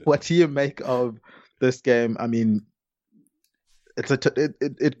 Well, what do you make of this game? I mean,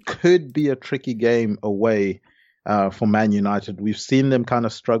 it could be a tricky game away for Man United. We've seen them kind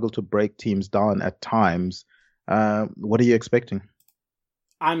of struggle to break teams down at times. What are you expecting?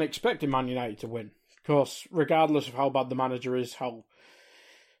 I'm expecting Man United to win. Because regardless of how bad the manager is, how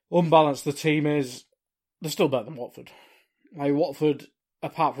unbalanced the team is, they're still better than Watford. Like Watford,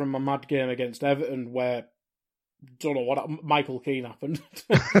 apart from a mad game against Everton where, don't know what, Michael Keane happened,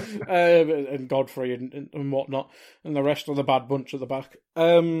 and Godfrey and whatnot, and the rest of the bad bunch at the back,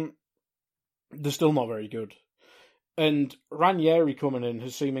 they're still not very good. And Ranieri coming in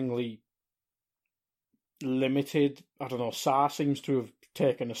has seemingly limited, I don't know, Sarr seems to have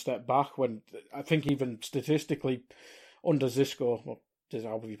taken a step back when, I think even statistically, under Xisco, or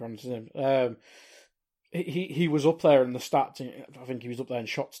however you pronounce his name, he was up there in the stats. I think he was up there in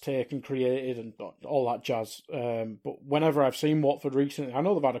shots taken, created, and all that jazz. But whenever I've seen Watford recently, I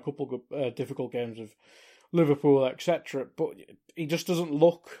know they've had a couple of difficult games of Liverpool, etc., but he just doesn't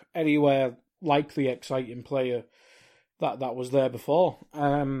look anywhere like the exciting player that was there before.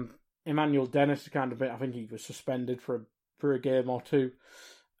 Emmanuel Dennis kind of, I think he was suspended for a game or two,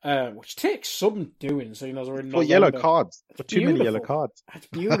 which takes some doing. So for yellow cards, for too many yellow cards. That's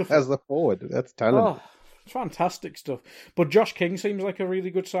beautiful as a forward. That's talent. Oh, fantastic stuff. But Josh King seems like a really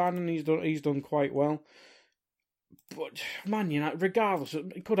good signing. He's done quite well. But Man United, regardless,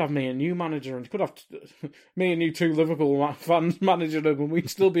 it could have me a new manager, and it could have me and you two Liverpool fans managing them, and we'd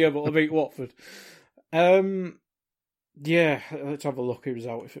still be able to beat Watford. Yeah, let's have a look who's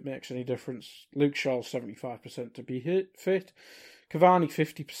out, if it makes any difference. Luke Shaw's 75% to be fit. Cavani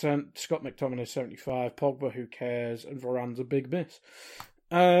 50%. Scott McTominay 75%. Pogba, who cares? And Varane's a big miss.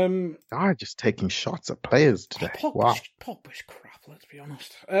 Just taking shots at players today. Pogba's crap, let's be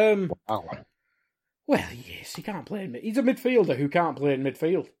honest. Wow. Well, yes, he can't play in mid. He's a midfielder who can't play in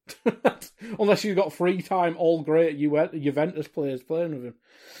midfield. Unless you've got free time, all great Juventus players playing with him.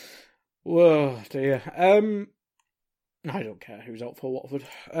 Whoa, dear. I don't care who's out for Watford.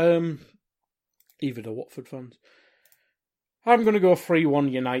 Even the Watford fans. I'm going to go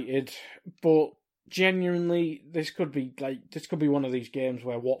 3-1 United, but genuinely, this could be one of these games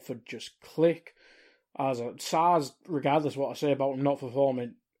where Watford just click. Sarr's, regardless of what I say about him not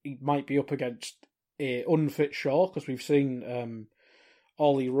performing, he might be up against a unfit Shaw, because we've seen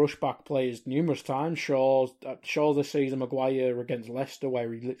Ollie Rushback plays numerous times. Shaw this season, Maguire against Leicester,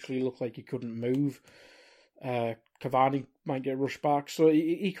 where he literally looked like he couldn't move. Cavani might get rushed back, so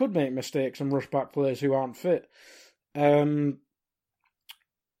he could make mistakes and rush back players who aren't fit.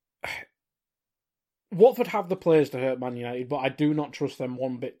 Watford have the players to hurt Man United, but I do not trust them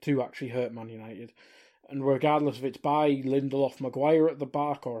one bit to actually hurt Man United. And regardless if it's by Lindelof, Maguire at the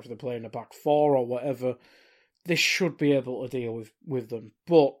back, or if they're playing a back four or whatever, this should be able to deal with them.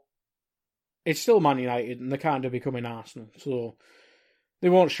 But it's still Man United, and they're kind of becoming Arsenal, so they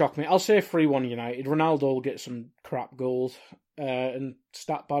won't shock me. I'll say 3-1 United. Ronaldo will get some crap goals and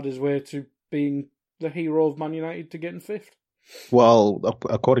stat pad his way to being the hero of Man United to getting fifth. Well,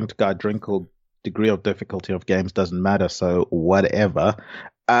 according to Guy Drinkle, degree of difficulty of games doesn't matter, so whatever.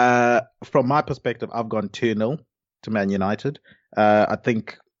 From my perspective, I've gone 2-0 to Man United. I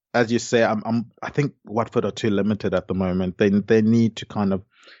think, as you say, I think Watford are too limited at the moment. They need to kind of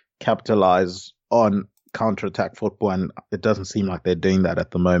capitalize on counter-attack football, and it doesn't seem like they're doing that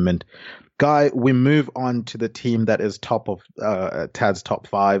at the moment. Guy, we move on to the team that is top of Tad's top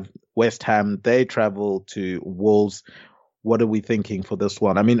 5, West Ham. They travel to Wolves. What are we thinking for this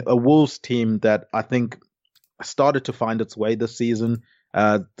one? I mean, a Wolves team that I think started to find its way this season.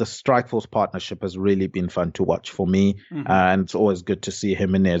 The Strikeforce partnership has really been fun to watch for me, and it's always good to see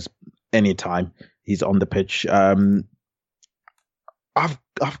Jimenez anytime he's on the pitch. I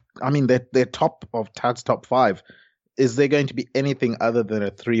mean, they're top of Tad's top 5. Is there going to be anything other than a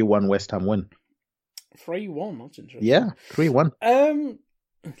 3-1 West Ham win? 3-1, that's interesting. Yeah, 3-1.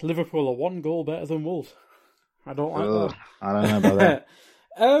 Liverpool are 1 goal better than Wolves. I don't like that. I don't know about that.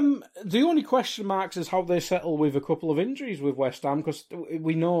 The only question marks is how they settle with a couple of injuries with West Ham, because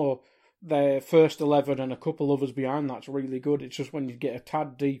we know their first 11 and a couple others behind that's really good. It's just when you get a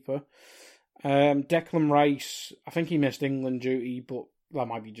tad deeper. Declan Rice, I think he missed England duty, but that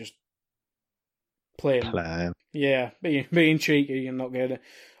might be just playing. Yeah, being cheeky and not getting it.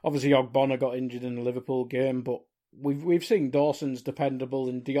 Obviously, Ogbonna got injured in the Liverpool game, but we've seen Dawson's dependable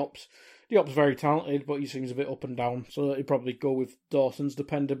and Diop's very talented, but he seems a bit up and down, so he'd probably go with Dawson's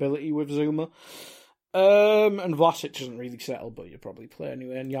dependability with Zuma. And Vlasic doesn't really settle, but you'd probably play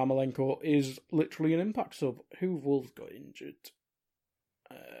anyway. And Yarmolenko is literally an impact sub. Who have Wolves got injured?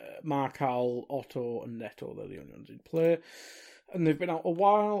 Markal, Otto, and Neto, they're the only ones who'd play. And they've been out a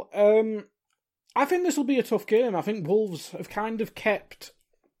while. I think this will be a tough game. I think Wolves have kind of kept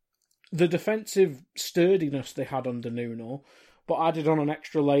the defensive sturdiness they had under Nuno, but added on an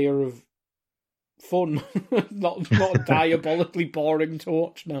extra layer of fun, not diabolically boring to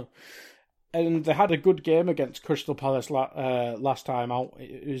watch now. And they had a good game against Crystal Palace last time out.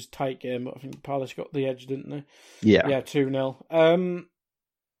 It was a tight game, but I think Palace got the edge, didn't they? Yeah. Yeah, 2-0.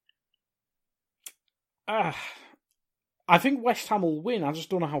 I think West Ham will win. I just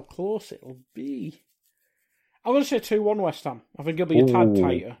don't know how close it'll be. I'm going to say 2-1 West Ham. I think it'll be a tad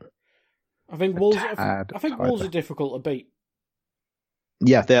tighter. I think Wolves are difficult to beat.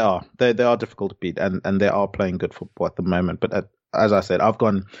 Yeah, they are. They are difficult to beat, and they are playing good football at the moment. But as I said, I've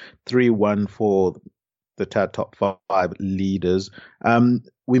gone 3-1 for the top 5 leaders.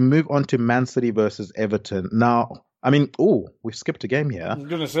 We move on to Man City versus Everton. Now, I mean, we skipped a game here. I was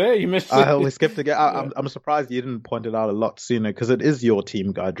going to say, you missed it. We skipped a game. I'm surprised you didn't point it out a lot sooner, because it is your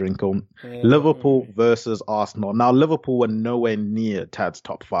team, Guy Drinkle. Liverpool versus Arsenal. Now, Liverpool were nowhere near Tad's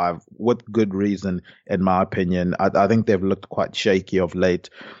top 5, with good reason, in my opinion. I think they've looked quite shaky of late.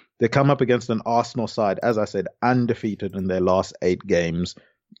 They come up against an Arsenal side, as I said, undefeated in their last 8 games.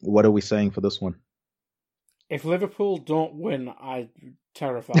 What are we saying for this one? If Liverpool don't win, I'm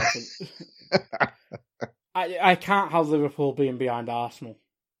terrified. I can't have Liverpool being behind Arsenal.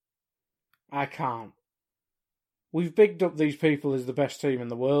 I can't. We've bigged up these people as the best team in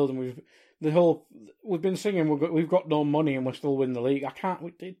the world, and we've been singing we've got no money and we still win the league.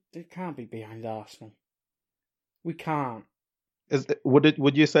 It can't be behind Arsenal. We can't.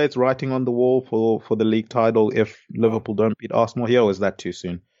 Would you say it's writing on the wall for the league title if Liverpool don't beat Arsenal here, or is that too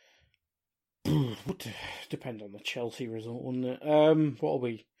soon? Would depend on the Chelsea result, wouldn't it? What are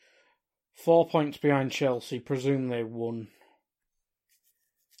we? 4 points behind Chelsea. Presume they won.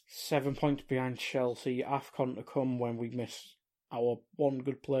 7 points behind Chelsea. AFCON to come when we miss our one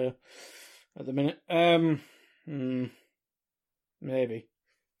good player at the minute. Maybe.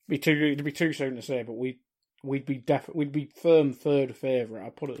 It'd be too soon to say, but we'd be firm third favourite.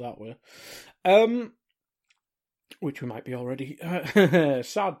 I'll put it that way. Which we might be already.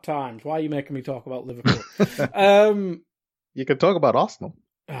 Sad times. Why are you making me talk about Liverpool? You can talk about Arsenal.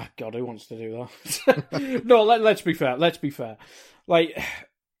 Oh, God, who wants to do that? No, let's be fair. Let's be fair. Like,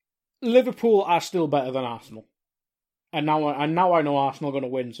 Liverpool are still better than Arsenal. And now I know Arsenal are going to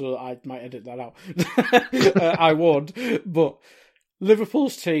win, so I might edit that out. I would. But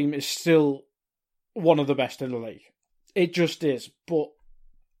Liverpool's team is still one of the best in the league. It just is. But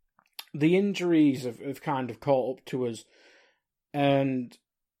the injuries have kind of caught up to us. And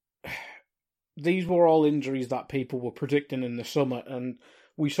these were all injuries that people were predicting in the summer. And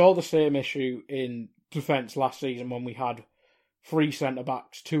we saw the same issue in defence last season when we had 3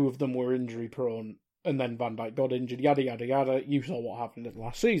 centre-backs. 2 of them were injury-prone, and then Van Dijk got injured, yada, yada, yada. You saw what happened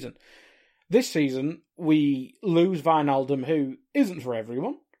last season. This season, we lose Wijnaldum, who isn't for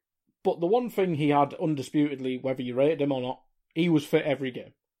everyone, but the one thing he had undisputedly, whether you rated him or not, he was fit every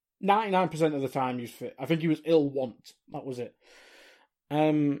game. 99% of the time he was fit. I think he was ill once. That was it.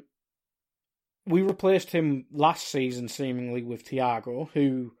 We replaced him last season, seemingly, with Thiago,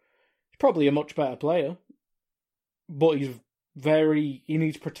 who is probably a much better player. but he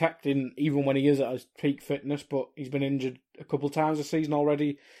needs protecting even when he is at his peak fitness, but he's been injured a couple of times this season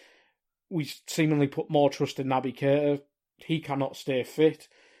already. We seemingly put more trust in Naby Keita. He cannot stay fit.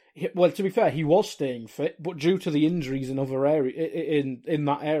 Well, to be fair, he was staying fit, but due to the injuries in other in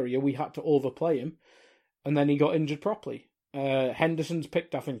that area, we had to overplay him, and then he got injured properly. Henderson's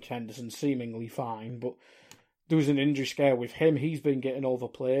picked. I think Henderson's seemingly fine, but there was an injury scare with him. He's been getting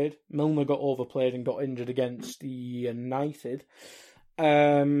overplayed. Milner got overplayed and got injured against the United.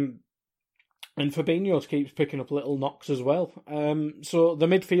 And Fabinho keeps picking up little knocks as well. So the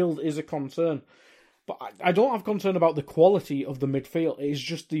midfield is a concern. But I don't have concern about the quality of the midfield. It's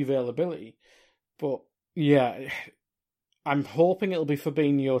just the availability. But yeah, I'm hoping it'll be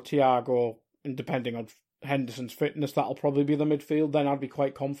Fabinho, Thiago, and depending on Henderson's fitness, that'll probably be the midfield. Then I'd be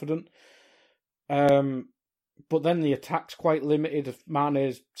quite confident. But then the attack's quite limited. If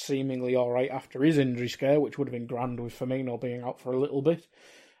Mane's seemingly all right after his injury scare, which would have been grand with Firmino being out for a little bit.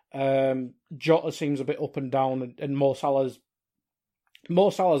 Jota seems a bit up and down, and Mo Salah's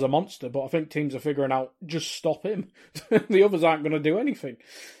a monster, but I think teams are figuring out just stop him. The others aren't going to do anything,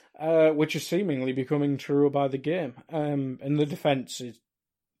 which is seemingly becoming truer by the game. And the defence is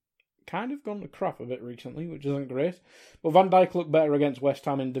kind of gone to crap a bit recently, which isn't great. But Van Dijk looked better against West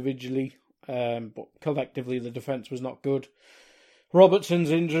Ham individually, but collectively the defence was not good.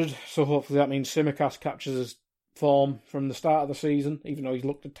 Robertson's injured, so hopefully that means Tsimikas captures his form from the start of the season, even though he's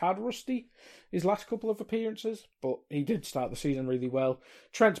looked a tad rusty his last couple of appearances, but he did start the season really well.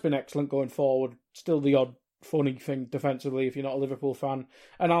 Trent's been excellent going forward, still the odd funny thing defensively if you're not a Liverpool fan,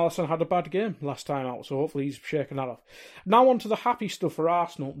 and Alisson had a bad game last time out, so hopefully he's shaking that off. Now on to the happy stuff for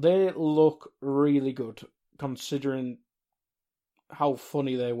Arsenal. They look really good, considering how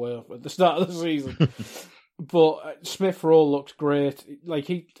funny they were at the start of the season. But Smith Rowe looks great. Like,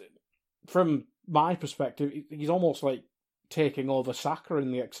 from my perspective, he's almost like taking over Saka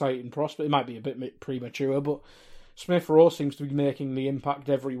in the exciting prospect. It might be a bit premature, but Smith Rowe seems to be making the impact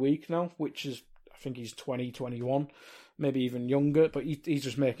every week now, which is, I think he's 20, 21, maybe even younger, but he's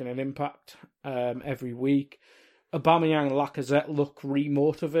just making an impact every week. Aubameyang and Lacazette look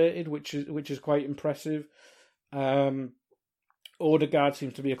remotivated, which is quite impressive. Odegaard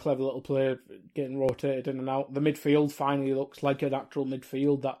seems to be a clever little player, getting rotated in and out. The midfield finally looks like an actual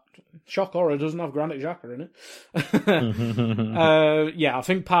midfield that, shock horror, doesn't have Granit Xhaka in it. Yeah, I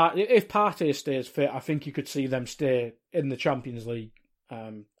think if Partey stays fit, I think you could see them stay in the Champions League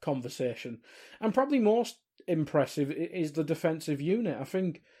conversation. And probably most impressive is the defensive unit. I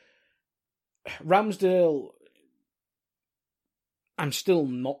think Ramsdale, I'm still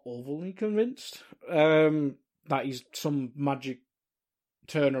not overly convinced that he's some magic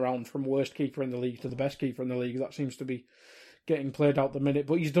turnaround from worst keeper in the league to the best keeper in the league. That seems to be getting played out the minute,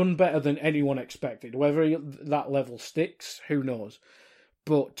 but he's done better than anyone expected. Whether that level sticks, who knows?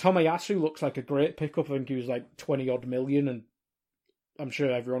 But Tomiyasu looks like a great pickup. I think he was like 20-odd million, and I'm sure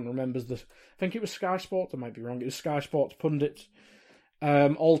everyone remembers this. I think it was Sky Sports, I might be wrong, it was Sky Sports pundits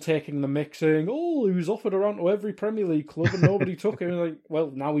all taking the mix, saying, oh, he was offered around to every Premier League club and nobody took him. Like,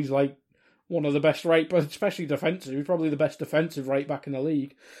 well, now he's like one of the best right, but especially defensive. He's probably the best defensive right back in the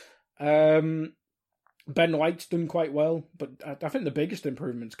league. Ben White's done quite well, but I think the biggest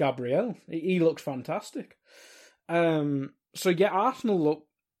improvement's Gabriel. He looks fantastic. So yeah, Arsenal look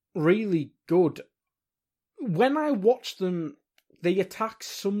really good. When I watch them, the attack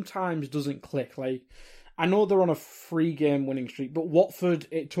sometimes doesn't click. Like, I know they're on a 3-game winning streak, but Watford,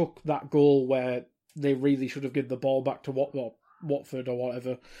 it took that goal where they really should have given the ball back to Watford or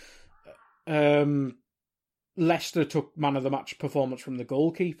whatever. Leicester took man of the match performance from the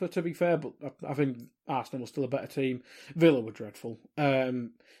goalkeeper, to be fair, but I think Arsenal was still a better team. Villa were dreadful.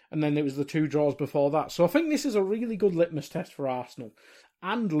 And then it was the 2 draws before that. So I think this is a really good litmus test for Arsenal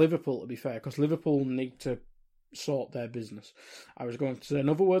and Liverpool, to be fair, because Liverpool need to sort their business. I was going to say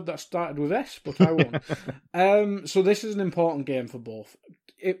another word that started with S, but I won't. So this is an important game for both.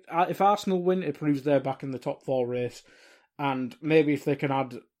 If Arsenal win, it proves they're back in the top 4 race, and maybe if they can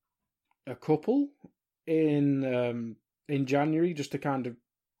add a couple in January, just to kind of,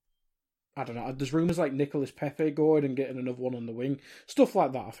 I don't know, there's rumours like Nicolas Pepe going and getting another one on the wing. Stuff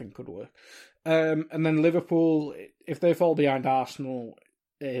like that I think could work. And then Liverpool, if they fall behind Arsenal,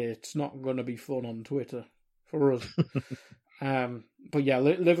 it's not going to be fun on Twitter for us. But yeah,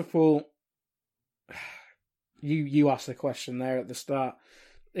 Liverpool, you asked the question there at the start.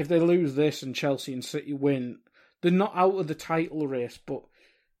 If they lose this and Chelsea and City win, they're not out of the title race, but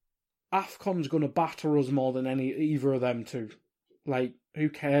AFCON's going to batter us more than either of them two. Like, who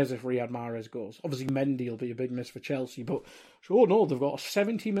cares if Riyad Mahrez goes? Obviously, Mendy will be a big miss for Chelsea, but sure, no, they've got a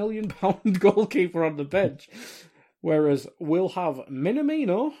 £70 million goalkeeper on the bench. Whereas we'll have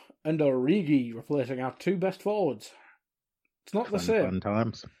Minamino and Origi replacing our two best forwards. It's not the same. Fun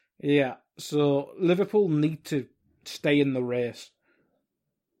times. Yeah, so Liverpool need to stay in the race.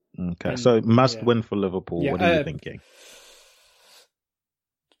 Okay, so must win for Liverpool. What are you thinking?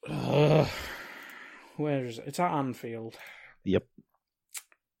 Where is it? It's at Anfield. Yep.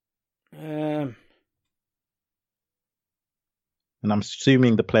 And I'm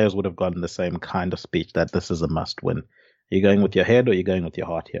assuming the players would have gotten the same kind of speech that this is a must-win. Are you going with your head or are you going with your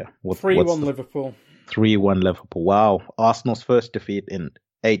heart here? 3-1 Liverpool. 3-1 Liverpool. Wow. Arsenal's first defeat in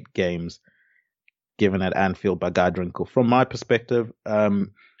 8 games given at Anfield by Gudrinkle. From my perspective,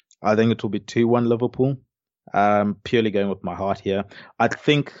 I think it will be 2-1 Liverpool. Purely going with my heart here. I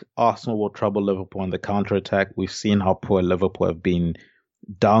think Arsenal will trouble Liverpool on the counter-attack. We've seen how poor Liverpool have been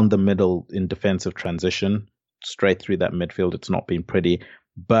down the middle in defensive transition. Straight through that midfield, it's not been pretty.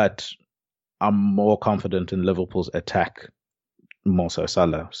 But I'm more confident in Liverpool's attack, more so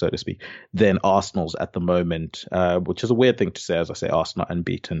Salah, so to speak, than Arsenal's at the moment, which is a weird thing to say, as I say, Arsenal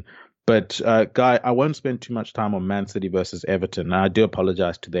unbeaten. But, Guy, I won't spend too much time on Man City versus Everton. And I do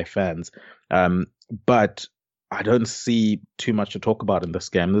apologize to their fans. But I don't see too much to talk about in this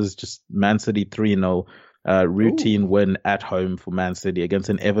game. This is just Man City 3-0, routine win at home for Man City against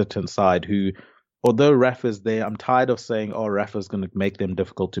an Everton side who, although Rafa's there, I'm tired of saying, Rafa's going to make them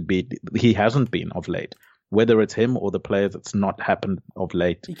difficult to beat. He hasn't been of late. Whether it's him or the players, it's not happened of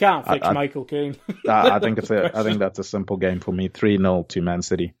late. You can't fix Michael Keane. I think that's a simple game for me. 3-0 to Man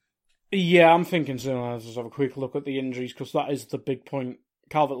City. Yeah, I'm thinking similar. Let's just have a quick look at the injuries because that is the big point.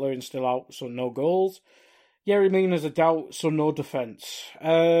 Calvert-Lewin's still out, so no goals. Yerry Mina's a doubt, so no defence.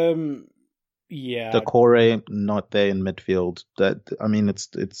 Yeah. Decore not there in midfield. It's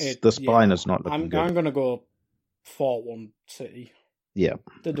the spine is not looking good. I'm going to go 4-1 City. Yeah.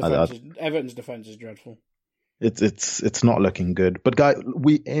 Everton's defence is dreadful. It's not looking good. But guys,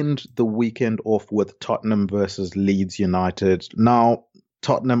 we end the weekend off with Tottenham versus Leeds United. Now,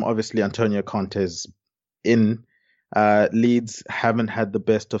 Tottenham, obviously, Antonio Conte's in. Leeds haven't had the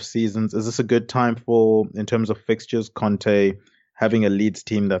best of seasons. Is this a good time in terms of fixtures, Conte having a Leeds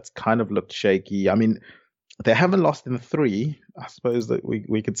team that's kind of looked shaky? I mean, they haven't lost in 3. I suppose that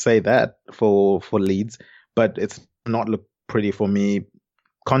we could say that for Leeds, but it's not looked pretty for me.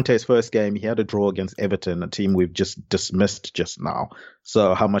 Conte's first game, he had a draw against Everton, a team we've just dismissed just now.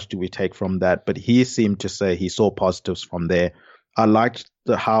 So how much do we take from that? But he seemed to say he saw positives from there. I liked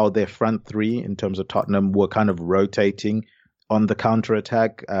how their front 3 in terms of Tottenham were kind of rotating on the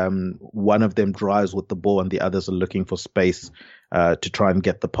counter-attack. One of them drives with the ball and the others are looking for space to try and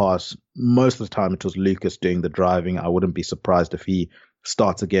get the pass. Most of the time it was Lucas doing the driving. I wouldn't be surprised if he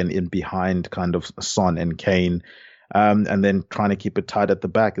starts again in behind kind of Son and Kane, and then trying to keep it tight at the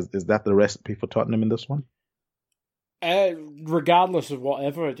back. Is that the recipe for Tottenham in this one? Regardless of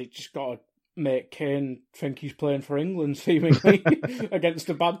whatever, they just got to make Kane think he's playing for England, seemingly, against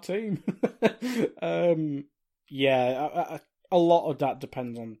a bad team. A lot of that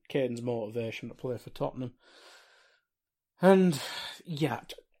depends on Kane's motivation to play for Tottenham. And,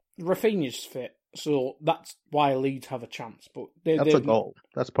 Rafinha's fit, so that's why Leeds have a chance. But that's a goal.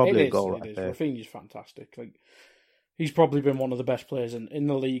 That's probably a goal right there. Rafinha's fantastic. He's probably been one of the best players in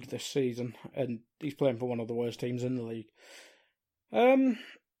the league this season, and he's playing for one of the worst teams in the league.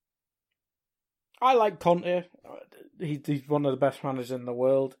 I like Conte. He's one of the best managers in the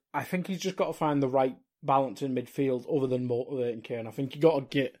world. I think he's just got to find the right balance in midfield other than motivating Kane. I think you've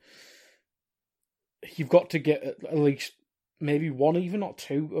got to get at least maybe 1 even or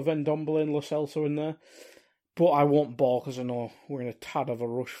 2 of Ndombele and Lo Celso in there. But I won't bore because I know we're in a tad of a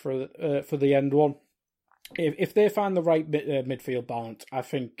rush for the end one. If they find the right midfield balance, I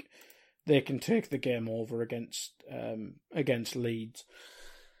think they can take the game over against Leeds.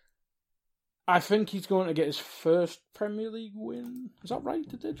 I think he's going to get his first Premier League win. Is that right?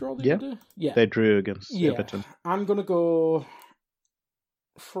 Did they draw the other day? Yeah. They drew against Everton. I'm going to go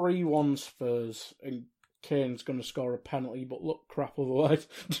 3-1 Spurs, and Kane's going to score a penalty, but look crap otherwise.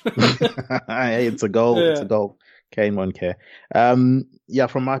 Hey, it's a goal. Yeah. It's a goal. Kane won't care. From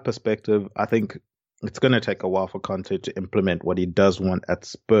my perspective, I think it's going to take a while for Conte to implement what he does want at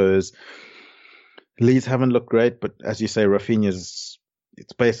Spurs. Leeds haven't looked great, but as you say,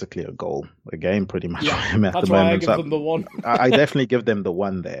 it's basically a goal, a game pretty much for him at the moment. That's why I give them the 1. I definitely give them the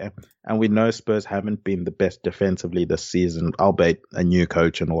 1 there. And we know Spurs haven't been the best defensively this season, albeit a new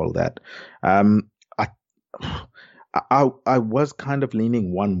coach and all of that. I was kind of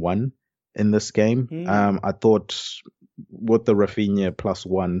leaning 1-1 in this game. I thought with the Rafinha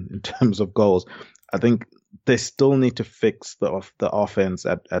 +1 in terms of goals, I think they still need to fix the offense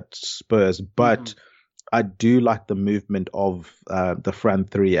at Spurs, but I do like the movement of the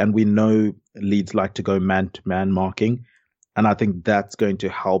front three, and we know Leeds like to go man-to-man marking, and I think that's going to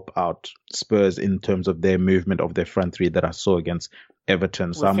help out Spurs in terms of their movement of their front three that I saw against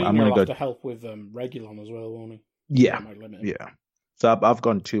Everton. So I'm going to go to help with Reguilon as well, won't he? Yeah. So I've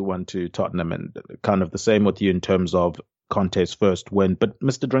gone 2-1 to Tottenham, and kind of the same with you in terms of Conte's first win. But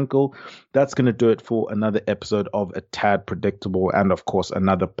Mr. Drinkle, that's going to do it for another episode of A Tad Predictable, and of course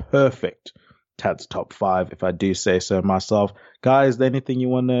another perfect Tad's Top 5, if I do say so myself. Guys, is there anything you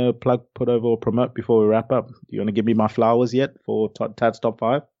want to plug, put over, or promote before we wrap up? Do you want to give me my flowers yet for Tad's Top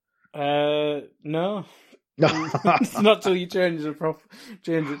 5? No. Not till you change it to the proper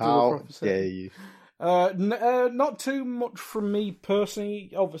set. Dare you? Not too much from me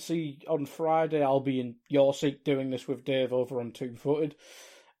personally. Obviously, on Friday I'll be in your seat doing this with Dave over on Two Footed.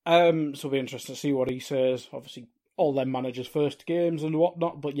 So it'll be interesting to see what he says. Obviously, all them managers' first games and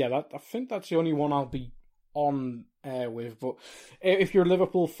whatnot. But yeah, I think that's the only one I'll be on air with. But if you're a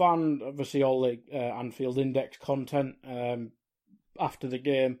Liverpool fan, obviously all the Anfield Index content after the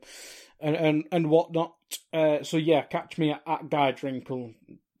game and whatnot. So yeah, catch me at Guy Drinkle.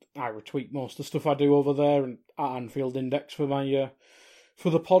 I retweet most of the stuff I do over there, and at Anfield Index for my for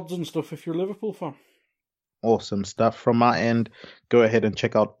the pods and stuff if you're a Liverpool fan. Awesome stuff from my end. Go ahead and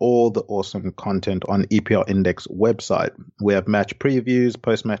check out all the awesome content on EPL Index website. We have match previews,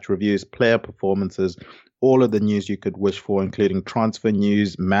 post-match reviews, player performances, all of the news you could wish for, including transfer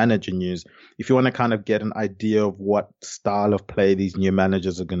news, manager news. If you want to kind of get an idea of what style of play these new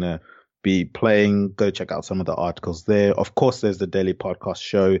managers are going to be playing, go check out some of the articles there. Of course, there's the daily podcast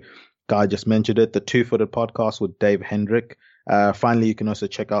show. Guy just mentioned it, the Two Footed podcast with Dave Hendrick. Finally, you can also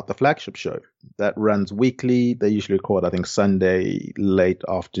check out the flagship show that runs weekly. They usually record, I think, Sunday late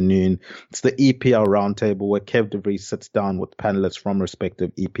afternoon. It's the EPL Roundtable, where Kev De Vries sits down with panelists from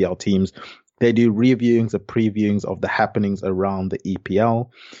respective EPL teams. They do reviewings or previewings of the happenings around the EPL.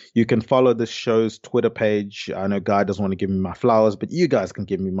 You can follow this show's Twitter page. I know Guy doesn't want to give me my flowers, but you guys can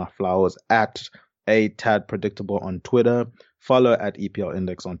give me my flowers at A Tad Predictable on Twitter. Follow at EPL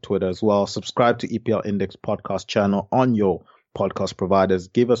Index on Twitter as well. Subscribe to EPL Index podcast channel on your podcast providers.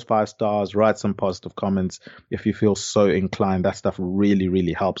 Give us 5 stars. Write some positive comments if you feel so inclined. That stuff really,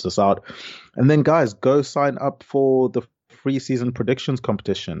 really helps us out. And then, guys, go sign up for the free season predictions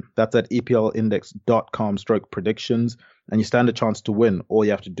competition. That's at eplindex.com/predictions, and you stand a chance to win. All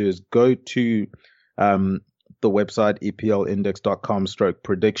you have to do is go to the website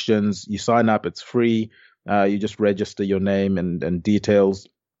eplindex.com/predictions. You sign up, it's free. You just register your name and details.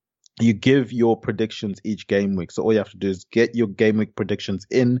 You give your predictions each game week. So all you have to do is get your game week predictions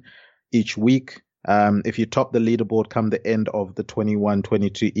in each week. If you top the leaderboard come the end of the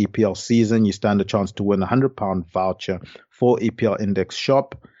 21-22 EPL season, you stand a chance to win a £100 voucher for EPL Index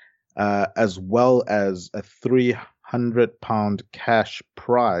Shop, as well as a £300 cash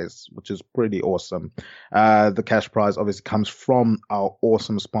prize, which is pretty awesome. The cash prize obviously comes from our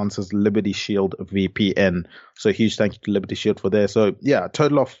awesome sponsors, Liberty Shield VPN. So huge thank you to Liberty Shield for there. So yeah, a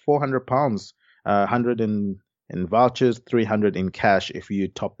total of £400, 100 in vouchers, 300 in cash if you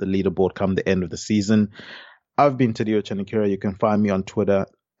top the leaderboard come the end of the season. I've been Tadio Chanikira. You can find me on Twitter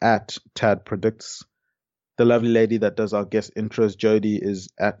at Tad Predicts. The lovely lady that does our guest intros, Jody, is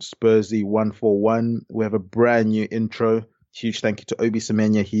at Spursy141. We have a brand new intro. Huge thank you to Obi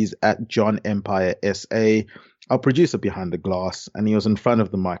Semenya. He's at John Empire SA. Our producer behind the glass, and he was in front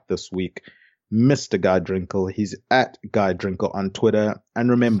of the mic this week, Mr. Guy Drinkle. He's at Guy Drinkle on Twitter. And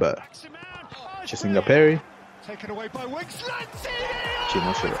remember, Chisinga Perry. Taken away by Wicks.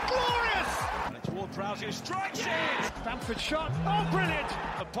 Chino Shiro. Glorious! And it's Ward-Prowse who strikes it! Bamford shot. Oh, brilliant!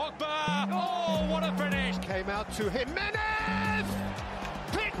 The Pogba. Oh, what a finish! Came out to Jimenez!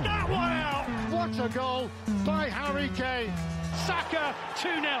 Picked that one out! What a goal by Harry Kane! Saka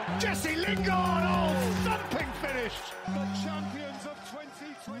 2-0. Jesse Lingard! Oh, thumping finished! The champions of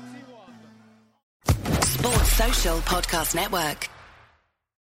 2021. Sports Social Podcast Network.